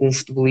sensação que um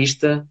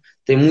futebolista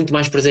tem muito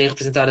mais prazer em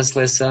representar a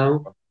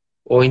seleção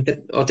ou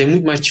tem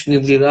muito mais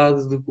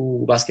disponibilidade do que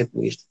o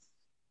basquetebolista.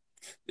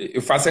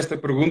 Eu faço esta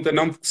pergunta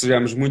não porque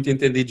sejamos muito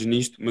entendidos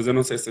nisto, mas eu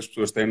não sei se as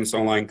pessoas têm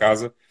noção lá em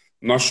casa.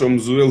 Nós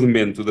somos o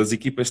elemento das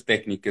equipas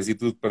técnicas e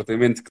do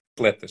departamento de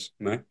atletas,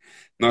 não é?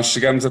 Nós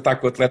chegamos a estar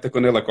com o atleta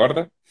quando ele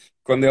acorda,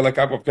 quando ele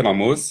acaba o pequeno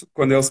almoço,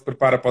 quando ele se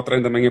prepara para o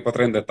treino da manhã e para o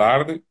treino da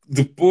tarde,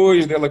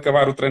 depois dele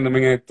acabar o treino da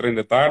manhã e o treino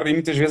da tarde, e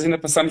muitas vezes ainda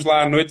passamos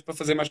lá à noite para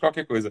fazer mais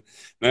qualquer coisa,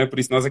 não é? Por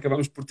isso nós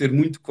acabamos por ter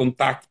muito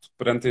contacto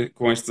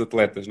com estes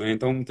atletas, não é?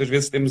 Então muitas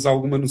vezes temos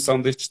alguma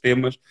noção destes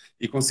temas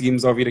e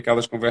conseguimos ouvir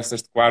aquelas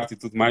conversas de quarto e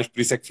tudo mais,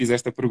 por isso é que fiz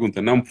esta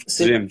pergunta, não porque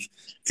sejamos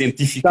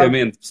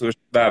cientificamente pessoas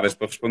estudadas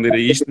para responder a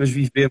isto, mas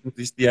vivemos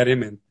isto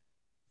diariamente.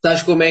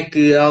 Sabes como é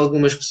que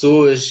algumas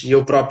pessoas, e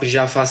eu próprio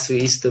já faço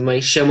isso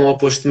também, chamam ao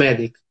posto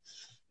médico?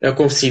 É o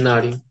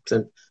confessionário.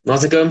 Portanto,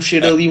 nós acabamos de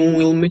ser ali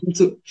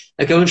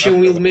acabamos de ser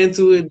um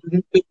elemento de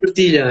muita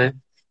partilha, não é?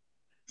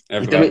 É E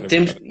verdade,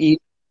 também e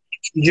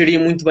gerir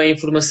muito bem a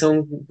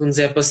informação que nos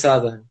é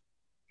passada.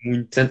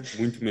 muito, Portanto,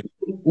 muito mesmo.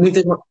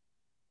 muitas,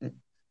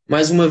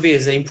 mais uma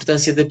vez, a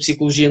importância da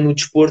psicologia no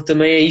desporto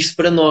também é isto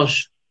para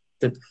nós.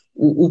 Portanto,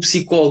 o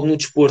psicólogo no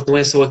desporto não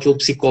é só aquele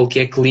psicólogo que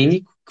é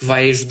clínico, que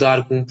vai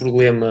ajudar com um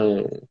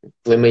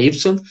problema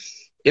Y.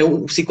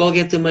 O psicólogo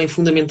é também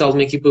fundamental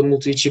numa equipa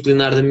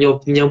multidisciplinar, na minha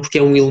opinião, porque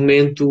é um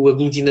elemento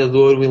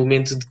aglutinador, um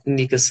elemento de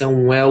comunicação,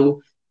 um elo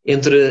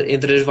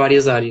entre as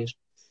várias áreas.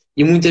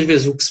 E muitas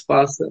vezes o que se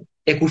passa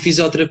é que o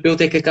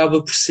fisioterapeuta é que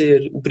acaba por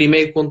ser o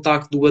primeiro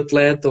contacto do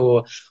atleta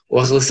ou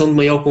a relação de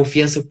maior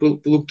confiança pelo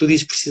que tu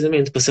dizes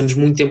precisamente. Passamos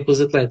muito tempo com os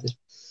atletas.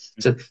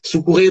 Portanto, se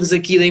ocorreres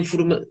aqui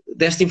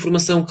desta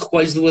informação que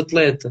recolhes do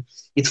atleta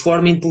e de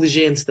forma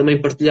inteligente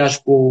também partilhares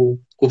com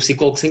o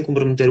psicólogo sem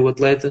comprometer o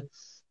atleta,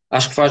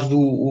 acho que faz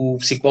o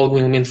psicólogo um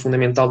elemento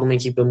fundamental de uma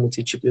equipa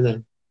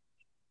multidisciplinar.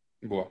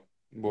 Boa,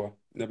 boa.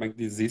 Ainda bem que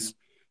dizes isso,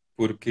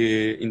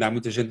 porque ainda há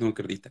muita gente que não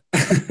acredita.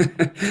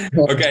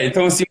 Ok,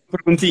 então assim, uma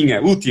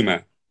perguntinha,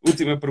 última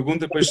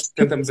pergunta, depois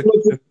tentamos aqui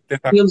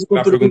tentar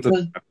a pergunta.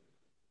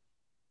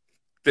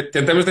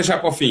 Tentamos deixar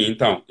para o fim,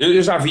 então. Eu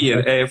já vi,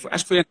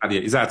 acho que foi a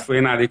Nádia, exato, foi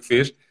a Nádia que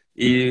fez,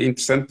 e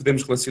interessante,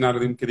 podemos relacionar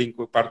ali um bocadinho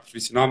com a parte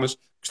profissional, mas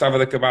gostava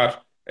de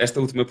acabar esta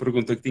última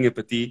pergunta que tinha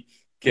para ti,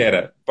 que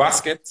era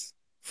basquete,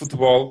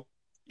 futebol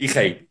e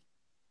rugby.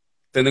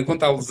 Tendo em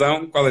conta a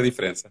lesão, qual é a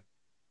diferença?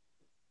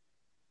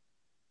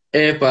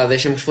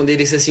 Deixa-me responder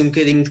isso assim um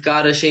bocadinho de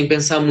cara, sem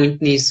pensar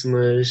muito nisso,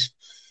 mas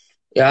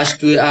eu acho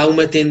que há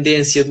uma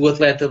tendência do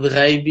atleta de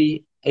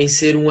rugby em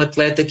ser um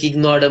atleta que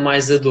ignora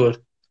mais a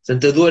dor.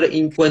 Portanto, a dor,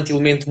 enquanto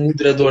elemento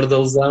moderador da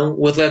lesão,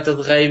 o atleta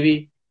de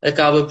rugby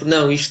acaba por,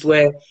 não, isto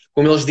é,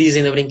 como eles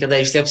dizem na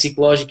brincadeira, isto é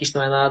psicológico, isto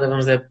não é nada,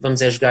 vamos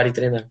jogar e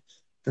treinar.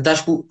 Portanto,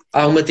 acho que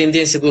há uma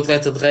tendência do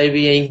atleta de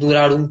rugby a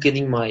ignorar um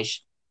bocadinho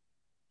mais.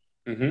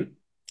 Uhum.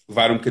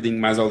 Levar um bocadinho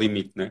mais ao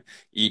limite, né?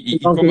 E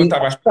como eu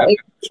estava a esperar a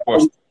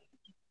resposta.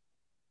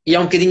 E é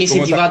um bocadinho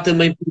incentivado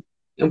também,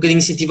 é um bocadinho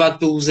incentivado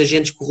pelos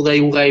agentes que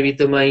rodeiam o rugby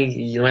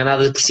também, e não é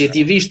nada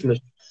apreciativo isto, mas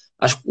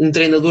acho que um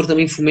treinador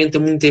também fomenta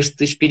muito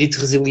este espírito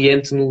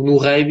resiliente no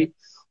rugby,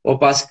 ao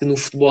passo que no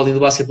futebol e no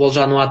basquetebol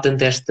já não há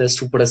tanto esta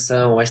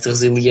superação, esta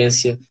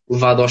resiliência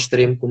levada ao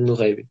extremo como no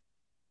rugby.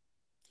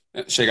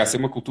 Chega a ser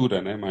uma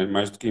cultura, né?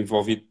 Mais do que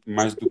envolvido,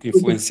 mais do que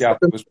influenciado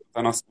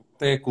a nossa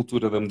até a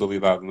cultura da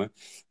modalidade, né?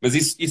 Mas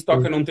isso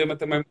toca num tema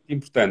também muito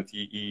importante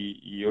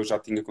e eu já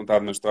tinha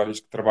contado nas histórias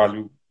que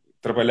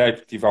trabalhei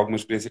porque tive alguma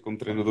experiência como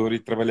treinador e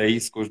trabalhei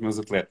isso com os meus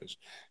atletas,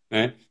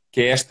 né?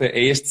 Que é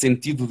este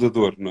sentido da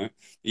dor, não é?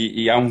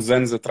 E há uns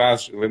anos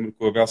atrás, eu lembro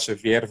que o Abel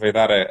Xavier veio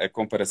dar a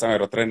comparação,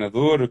 era o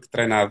treinador que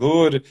treina a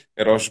dor,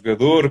 era o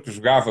jogador que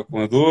jogava com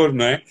a dor,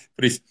 não é?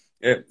 Por isso,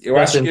 eu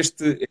acho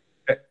que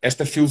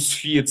esta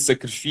filosofia de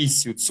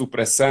sacrifício, de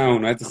superação,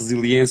 não é? De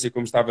resiliência,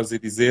 como estavas a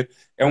dizer,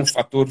 é um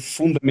fator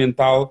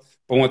fundamental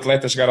para um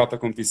atleta chegar à alta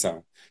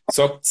competição.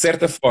 Só que, de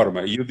certa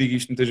forma, e eu digo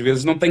isto muitas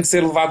vezes, não tem que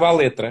ser levado à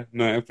letra,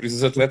 não é? Por isso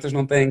os atletas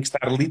não têm que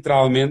estar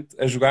literalmente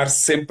a jogar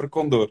sempre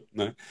com dor,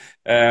 não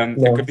é?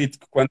 Acredito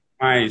que quanto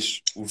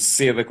mais o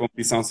C da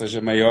competição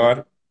seja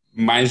maior,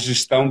 mais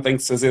gestão tem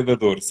que se fazer da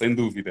dor, sem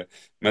dúvida.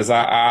 Mas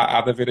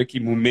há de haver aqui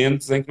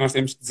momentos em que nós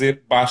temos que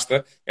dizer,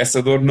 basta,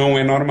 essa dor não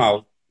é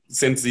normal.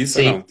 Sentes isso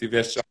ou Sim, não?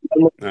 Tiveste já,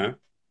 não é?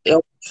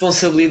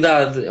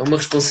 é uma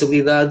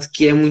responsabilidade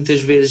que é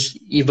muitas vezes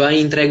e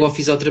bem entregue ao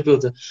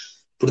fisioterapeuta,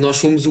 porque nós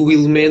somos o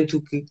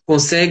elemento que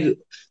consegue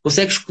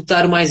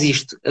escutar mais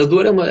isto. A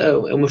dor é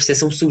uma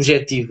percepção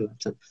subjetiva,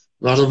 portanto,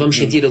 nós não vamos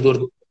Uhum, sentir a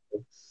dor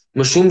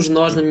mas somos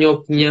nós, na minha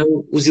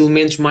opinião, os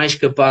elementos mais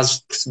capazes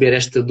de perceber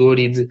esta dor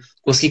e de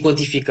conseguir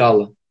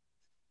quantificá-la.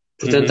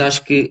 Portanto, uhum,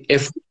 acho que é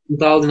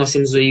fundamental e nós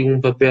temos aí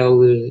um papel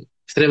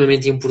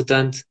extremamente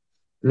importante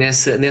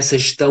nessa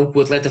gestão que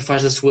o atleta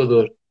faz da sua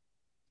dor.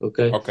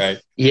 Ok? ok.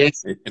 E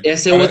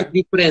essa é outra Agora,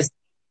 diferença.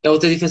 É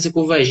outra diferença que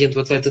eu vejo entre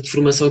o atleta de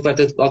formação e o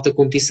atleta de alta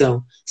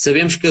competição.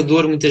 Sabemos que a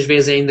dor muitas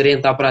vezes é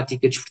inerente à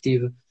prática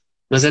desportiva,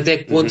 mas até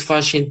que uhum, ponto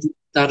faz sentido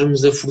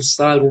estarmos a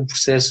forçar um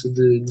processo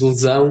de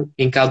lesão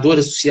em que há dor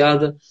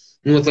associada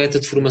num atleta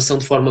de formação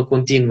de forma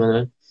contínua, não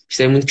é?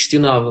 Isto é muito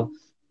questionável.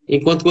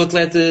 Enquanto que o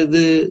atleta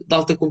de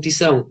alta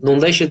competição não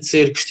deixa de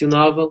ser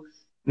questionável,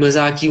 mas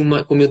há aqui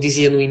como eu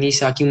dizia no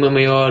início, há aqui uma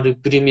maior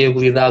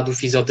permeabilidade do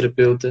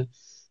fisioterapeuta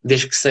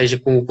desde que seja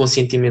com o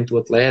consentimento do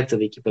atleta,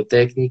 da equipa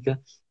técnica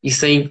e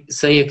sem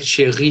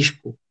acrescer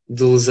risco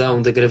de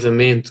lesão, de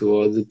agravamento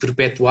ou de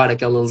perpetuar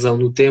aquela lesão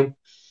no tempo,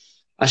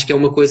 acho que é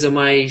uma coisa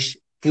mais.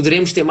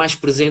 Poderemos ter mais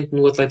presente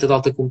no atleta de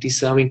alta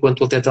competição,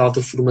 enquanto o atleta de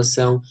alta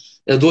formação,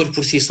 a dor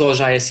por si só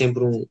já é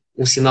sempre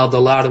um sinal de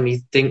alarme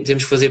e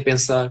temos que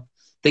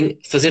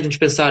fazer-nos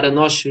pensar a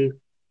nós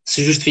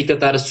se justifica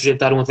estar a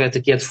sujeitar um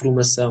atleta que é de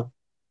formação,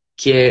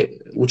 que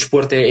o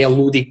desporto é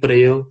lúdico para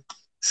ele,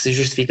 se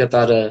justifica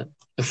estar a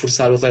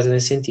forçar o atleta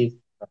nesse sentido.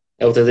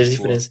 É outra das boa.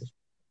 diferenças.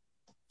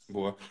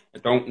 Boa.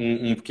 Então,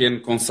 um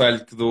pequeno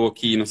conselho que dou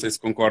aqui, não sei se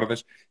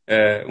concordas,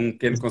 um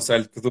pequeno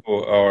conselho que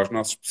dou aos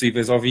nossos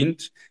possíveis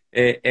ouvintes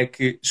é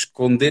que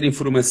esconder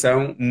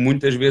informação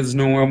muitas vezes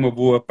não é uma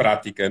boa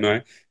prática, não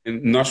é?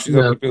 Nós, Não.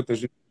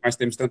 fisioterapeutas, mais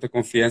temos tanta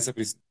confiança,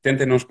 por isso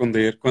tentem não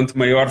esconder. Quanto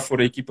maior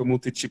for a equipa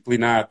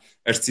multidisciplinar,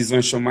 as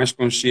decisões são mais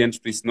conscientes,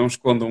 por isso não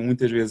escondam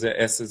muitas vezes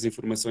essas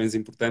informações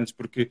importantes,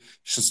 porque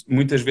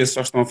muitas vezes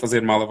só estão a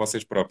fazer mal a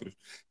vocês próprios.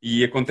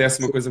 E acontece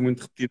uma coisa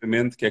muito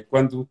repetidamente, que é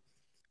quando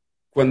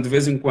de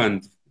vez em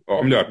quando,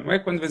 ou melhor, não é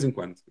quando de vez em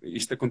quando,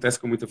 isto acontece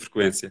com muita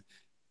frequência,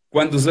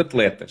 quando os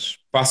atletas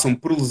passam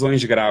por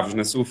lesões graves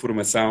na sua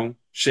formação,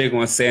 chegam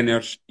a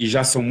séniores e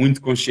já são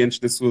muito conscientes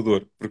da sua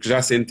dor, porque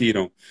já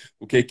sentiram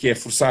o que é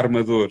forçar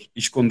uma dor e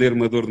esconder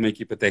uma dor de uma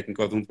equipa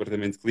técnica ou de um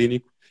departamento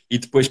clínico e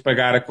depois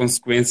pagar a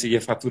consequência e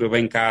a fatura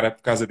bem cara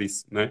por causa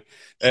disso, não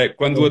é?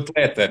 Quando o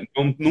atleta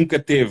nunca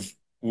teve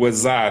o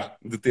azar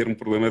de ter um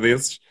problema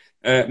desses,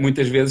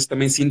 muitas vezes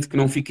também sinto que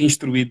não fica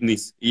instruído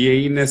nisso. E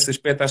aí, nesse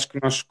aspecto, acho que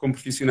nós, como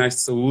profissionais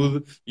de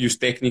saúde e os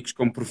técnicos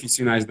como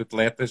profissionais de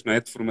atletas, não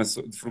é? De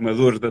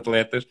formadores de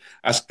atletas,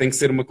 acho que tem que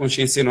ser uma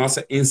consciência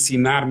nossa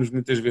ensinarmos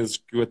muitas vezes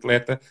que o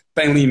atleta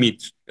tem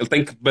limites. Ele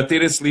tem que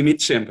bater esses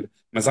limites sempre,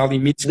 mas há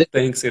limites que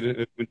têm que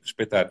ser muito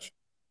respeitados.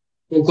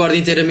 Concordo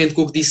inteiramente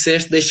com o que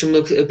disseste, deixa-me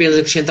apenas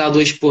acrescentar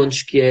dois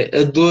pontos, que é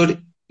a dor,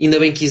 ainda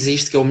bem que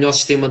existe, que é o melhor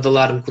sistema de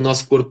alarme que o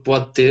nosso corpo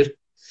pode ter,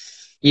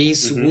 e em Uhum,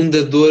 segundo,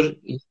 a dor,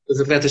 os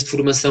atletas de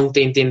formação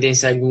têm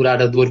tendência a ignorar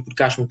a dor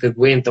porque acham que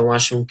aguentam,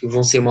 acham que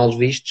vão ser mal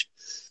vistos.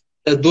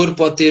 A dor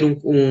pode ter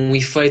um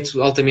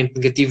efeito altamente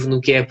negativo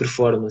no que é a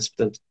performance.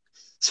 Portanto,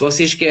 se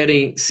vocês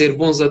querem ser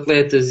bons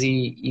atletas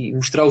e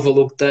mostrar o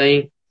valor que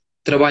têm,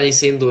 trabalhem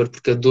sem dor,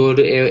 porque a dor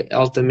é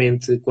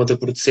altamente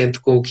contraproducente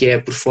com o que é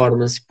a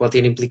performance e pode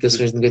ter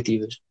implicações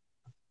negativas.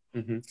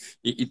 uhum.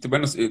 E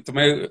também,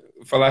 também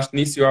falaste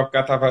nisso e eu há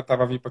bocado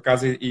estava a vir para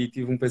casa e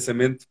tive um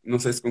pensamento, não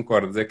sei se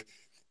concordas, é que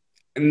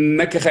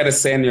na carreira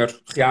sénior,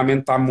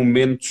 realmente há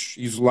momentos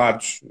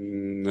isolados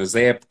nas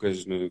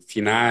épocas,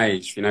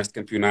 finais de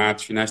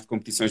campeonatos, finais de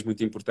competições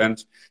muito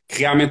importantes, que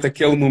realmente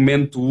aquele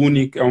momento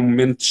único é um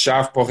momento de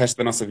chave para o resto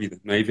da nossa vida,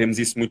 não é? E vemos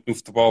isso muito no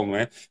futebol, não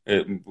é?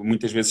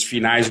 Muitas vezes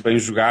finais bem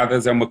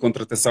jogadas é uma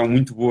contratação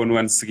muito boa no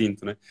ano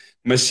seguinte, não é?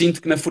 Mas sinto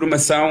que na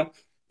formação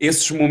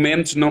esses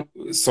momentos não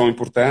são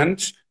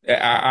importantes.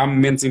 Há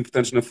momentos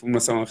importantes na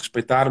formação a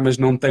respeitar, mas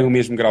não têm o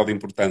mesmo grau de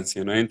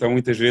importância, não é? Então,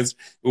 muitas vezes,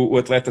 o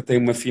atleta tem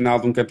uma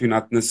final de um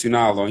campeonato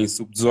nacional ou em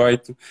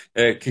sub-18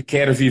 que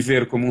quer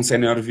viver como um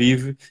sénior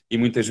vive e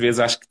muitas vezes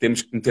acho que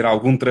temos que meter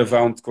algum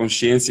travão de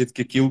consciência de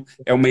que aquilo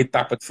é uma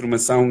etapa de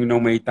formação e não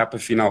uma etapa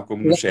final,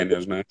 como nos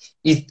séniores, não é?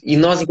 E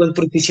nós, enquanto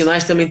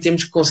profissionais, também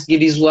temos que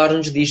conseguir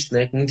isolar-nos disto,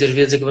 né? Que muitas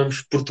vezes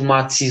acabamos por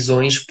tomar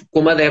decisões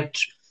como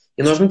adeptos.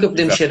 E nós nunca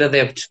podemos Exato, ser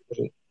adeptos.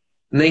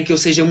 Nem que eu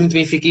seja muito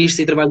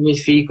benfiquista e trabalho no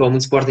Benfica, ou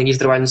muito sportinguista e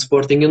trabalho no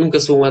Sporting, eu nunca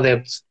sou um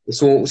adepto. Eu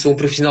sou um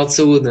profissional de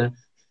saúde, né?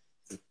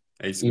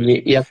 é isso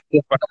mesmo. E há que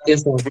ter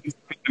atenção.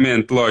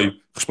 Exatamente, Lóio.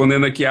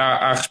 Respondendo aqui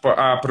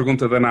à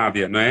pergunta da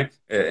Nádia, não é?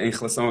 Em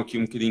relação aqui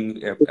um bocadinho,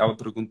 ela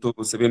perguntou,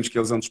 sabemos que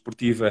a lesão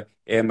desportiva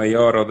é a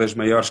maior ou das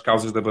maiores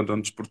causas de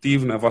abandono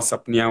desportivo. Na vossa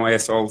opinião, é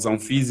só a lesão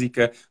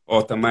física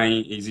ou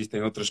também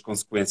existem outras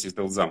consequências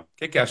da lesão? O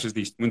que é que achas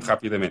disto? Muito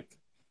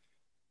rapidamente.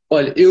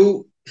 Olha,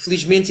 eu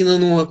felizmente ainda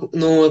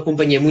não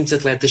acompanhei muitos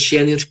atletas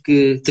séniores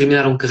que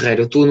terminaram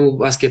carreira. Eu estou no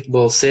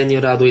basquetebol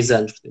sénior há 2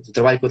 anos. Portanto, eu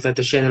trabalho com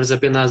atletas séniores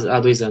apenas há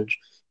 2 anos.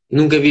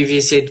 Nunca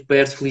vivenciei de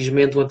perto,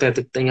 felizmente, um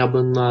atleta que tenha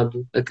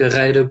abandonado a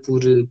carreira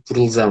por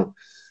lesão.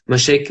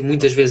 Mas sei que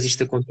muitas vezes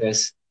isto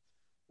acontece.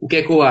 O que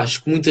é que eu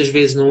acho? Que muitas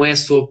vezes não é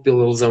só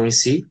pela lesão em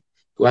si.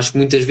 Eu acho que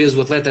muitas vezes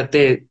o atleta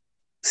até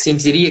se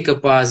sentiria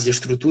capaz e a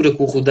estrutura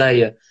que o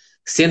rodeia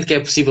sente que é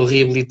possível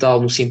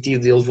reabilitá-lo no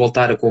sentido de ele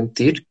voltar a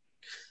competir.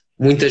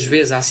 Muitas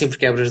vezes há sempre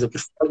quebras da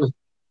performance.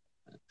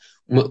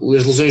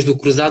 As lesões do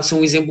cruzado são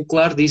um exemplo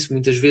claro disso.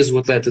 Muitas vezes o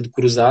atleta de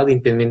cruzado,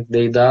 independente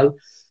da idade,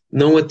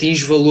 não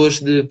atinge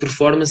valores de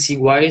performance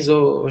iguais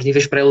aos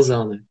níveis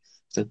pré-lesão, né?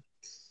 Portanto,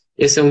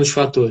 esse é um dos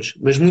fatores.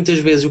 Mas muitas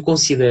vezes eu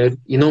considero,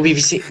 e não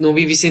vivi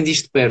sendo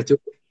isto de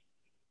perto,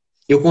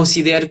 eu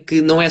considero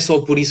que não é só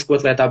por isso que o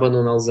atleta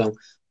abandona a lesão.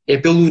 É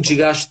pelo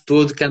desgaste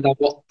todo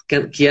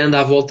que anda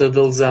à volta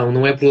da lesão.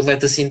 Não é por o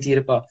atleta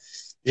sentir, pá,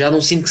 já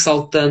não sinto que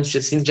salto tanto,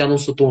 já sinto que já não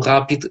sou tão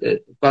rápido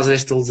por causa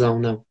desta lesão,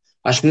 não.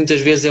 Acho que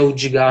muitas vezes é o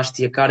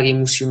desgaste e a carga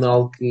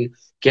emocional que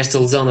esta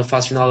lesão na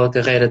fase final da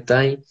carreira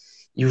tem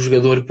e o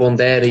jogador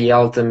pondera e é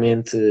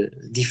altamente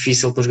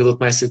difícil para o jogador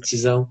tomar essa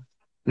decisão,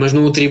 mas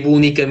não o atribuo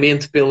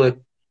unicamente pela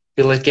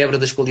quebra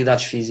das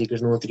qualidades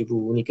físicas, não o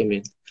atribuo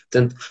unicamente.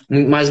 Portanto,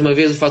 mais uma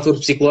vez, o fator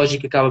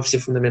psicológico acaba por ser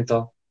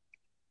fundamental.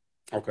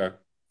 Ok,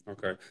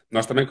 ok.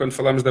 Nós também, quando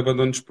falamos de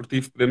abandono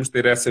desportivo, podemos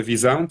ter essa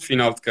visão de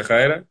final de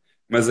carreira,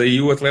 mas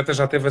aí o atleta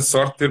já teve a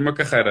sorte de ter uma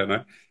carreira, não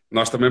é?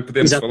 Nós também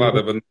podemos falar de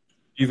Exatamente. abandono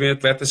desportivo em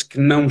atletas que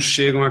não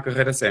chegam à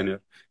carreira sénior.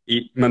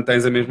 E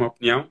mantens a mesma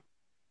opinião?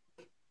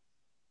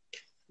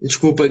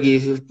 Desculpa, Gui,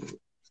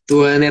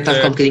 a net está a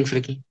ficar um bocadinho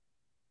fraquinho.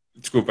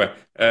 Desculpa,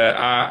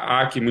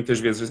 há aqui muitas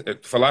vezes,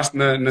 tu falaste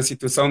na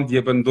situação de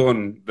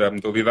abandono da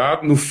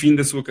modalidade no fim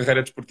da sua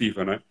carreira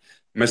desportiva, não é?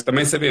 Mas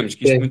também sabemos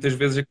que isto É. muitas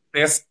vezes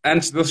acontece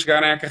antes de eles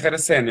chegarem à carreira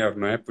sénior,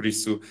 não é? Por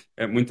isso,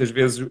 muitas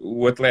vezes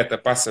o atleta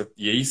passa,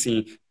 e aí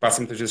sim,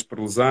 passa muitas vezes por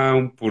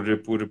lesão,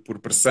 por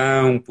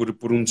pressão,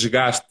 por um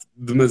desgaste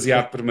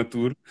demasiado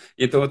prematuro,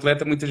 e então o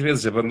atleta muitas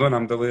vezes abandona a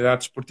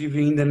modalidade desportiva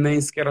e ainda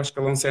nem sequer ao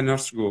escalão sénior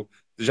chegou.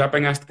 Já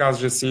apanhaste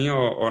casos assim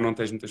ou não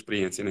tens muita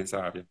experiência nessa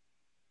área?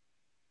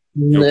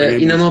 Eu apanhei Ainda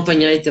muito. não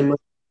apanhei também.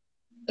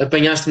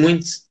 Apanhaste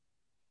muito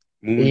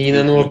e Muito, ainda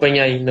muito, não muito.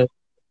 apanhei. Ainda.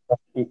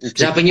 O que é Já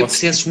que eu apanhei posso.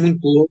 processos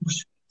muito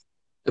longos.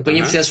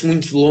 Apanhei Aham, processos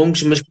muito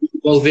longos, mas que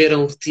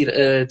envolveram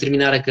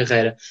terminar a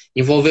carreira.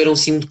 Envolveram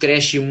sim um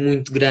decréscimo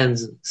muito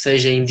grande,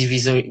 seja em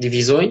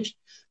divisões.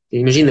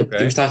 Imagina,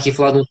 podemos ok. estar aqui a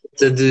falar de um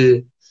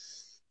atleta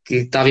que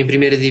estava em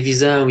primeira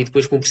divisão e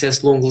depois com um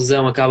processo de longa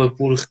lesão acaba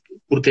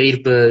por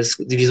cair para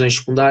divisões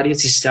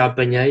secundárias. Isso já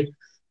apanhei.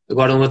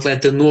 Agora um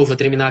atleta novo a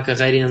terminar a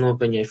carreira ainda não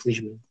apanhei,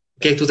 felizmente. O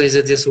que é que tu tens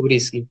a dizer sobre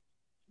isso, Gui?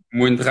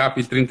 Muito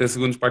rápido, 30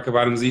 segundos para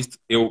acabarmos isto.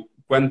 Eu,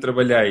 quando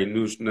trabalhei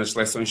nas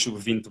seleções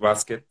sub-20 de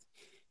basquete,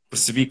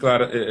 percebi,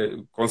 claro,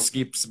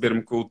 consegui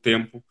perceber-me com o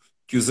tempo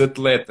que os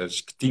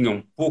atletas que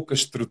tinham pouca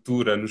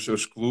estrutura nos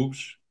seus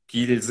clubes,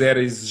 que lhes era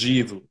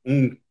exigido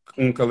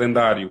um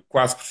calendário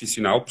quase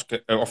profissional,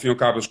 porque ao fim e ao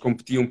cabo eles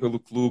competiam pelo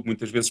clube,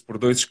 muitas vezes por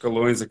 2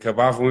 escalões,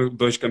 acabavam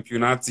 2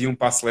 campeonatos, iam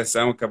para a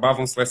seleção,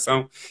 acabavam a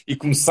seleção e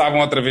começavam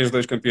outra vez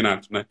 2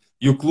 campeonatos, né?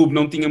 E o clube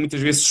não tinha muitas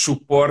vezes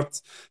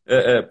suporte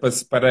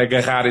para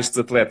agarrar estes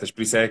atletas,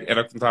 por isso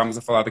era como estávamos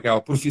a falar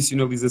daquela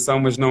profissionalização,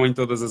 mas não em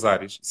todas as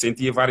áreas.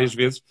 Sentia várias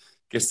vezes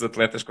que estes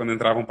atletas, quando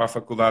entravam para a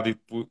faculdade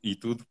e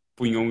tudo,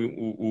 punham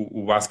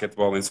o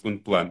basquetebol em segundo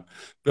plano.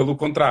 Pelo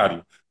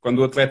contrário, quando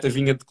o atleta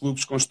vinha de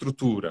clubes com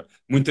estrutura,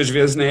 muitas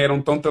vezes nem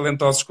eram tão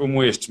talentosos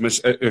como estes,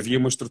 mas havia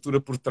uma estrutura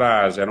por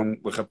trás, eram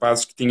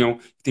rapazes que tinham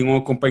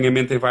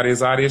acompanhamento em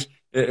várias áreas.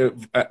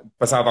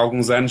 Passado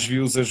alguns anos,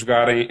 viu-os a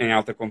jogar em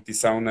alta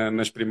competição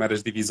nas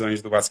primeiras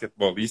divisões do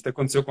basquetebol. E isto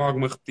aconteceu com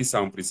alguma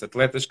repetição, por isso,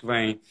 atletas que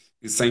vêm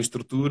sem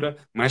estrutura,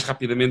 mais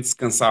rapidamente se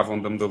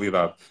cansavam da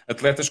modalidade.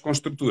 Atletas com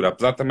estrutura,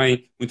 apesar de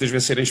também muitas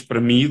vezes serem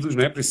espremidos,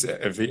 não é? Por isso,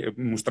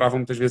 mostravam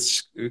muitas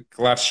vezes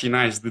claros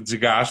sinais de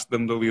desgaste da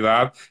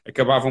modalidade,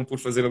 acabavam por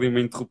fazer ali uma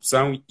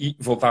interrupção e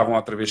voltavam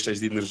outra vez cheios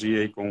de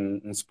energia e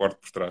com um suporte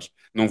por trás.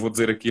 Não vou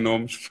dizer aqui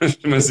nomes,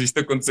 mas isto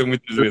aconteceu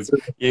muitas vezes.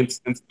 E é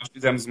interessante que nós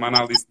fizemos uma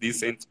análise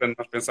disso, é interessante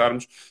nós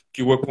pensarmos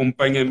que o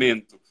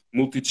acompanhamento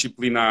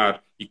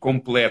multidisciplinar e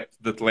completo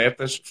de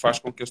atletas faz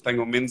com que eles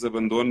tenham menos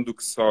abandono do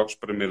que só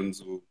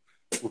espremermos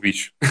o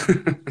bicho.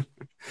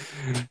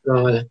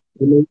 Não, olha,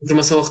 uma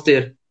informação a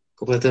reter,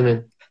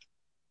 completamente.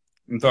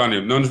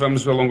 António, não nos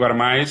vamos alongar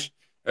mais.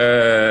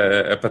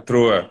 A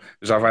patroa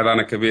já vai dar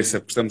na cabeça,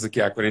 porque estamos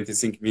aqui há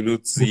 45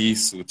 minutos e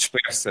isso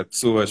dispersa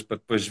pessoas para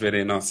depois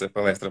verem a nossa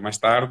palestra mais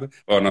tarde,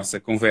 ou a nossa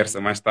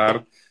conversa mais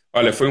tarde.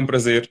 Olha, foi um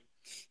prazer.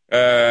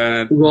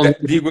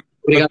 Igualmente, Digo pela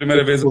obrigado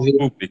primeira por vez ao ouvir.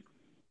 público.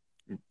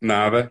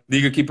 Nada.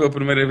 Digo aqui pela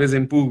primeira vez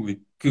em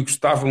público que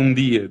gostava um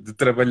dia de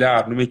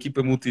trabalhar numa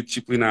equipa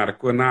multidisciplinar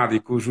com a Nádia,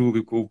 com o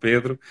Júlio, com o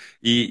Pedro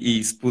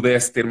e se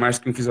pudesse ter mais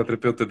do que um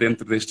fisioterapeuta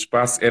dentro deste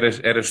espaço,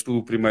 eras tu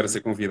o primeiro a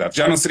ser convidado.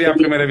 Já não seria a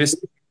primeira vez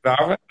que te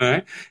convidava, não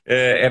é?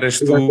 Eras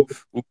tu Exato.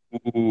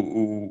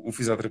 o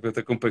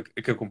fisioterapeuta que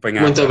Muito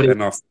acompanhava a obrigado.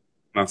 nossa.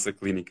 nossa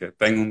clínica.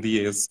 Tenho um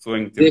dia esse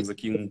sonho, temos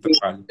aqui um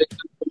trabalho.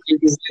 Queria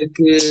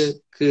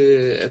dizer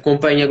que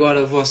acompanho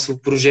agora o vosso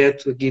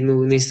projeto aqui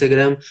no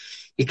Instagram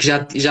e que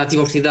já tive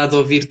a oportunidade de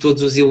ouvir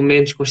todos os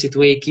elementos que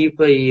constituem a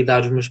equipa e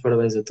dar os meus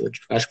parabéns a todos.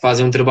 Acho que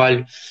fazem um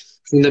trabalho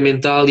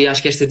fundamental e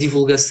acho que esta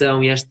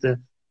divulgação e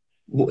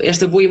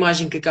esta boa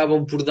imagem que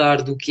acabam por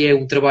dar do que é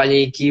o trabalho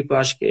em equipa,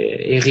 acho que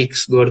é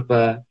enriquecedor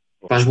para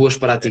as boas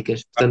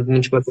práticas. Portanto,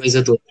 muitos parabéns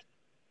a todos.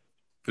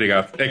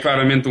 Obrigado. É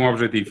claramente um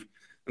objetivo.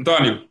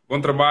 António,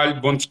 bom trabalho,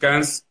 bom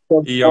descanso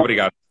e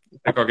obrigado.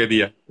 Até qualquer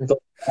dia. Então,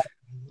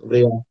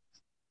 obrigado.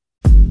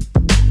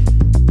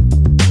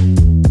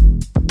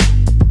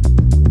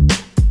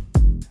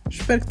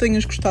 Espero que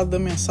tenhas gostado da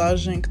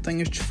mensagem, que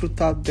tenhas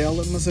desfrutado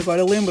dela, mas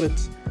agora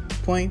lembra-te,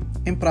 põe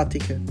em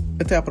prática.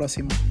 Até à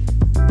próxima.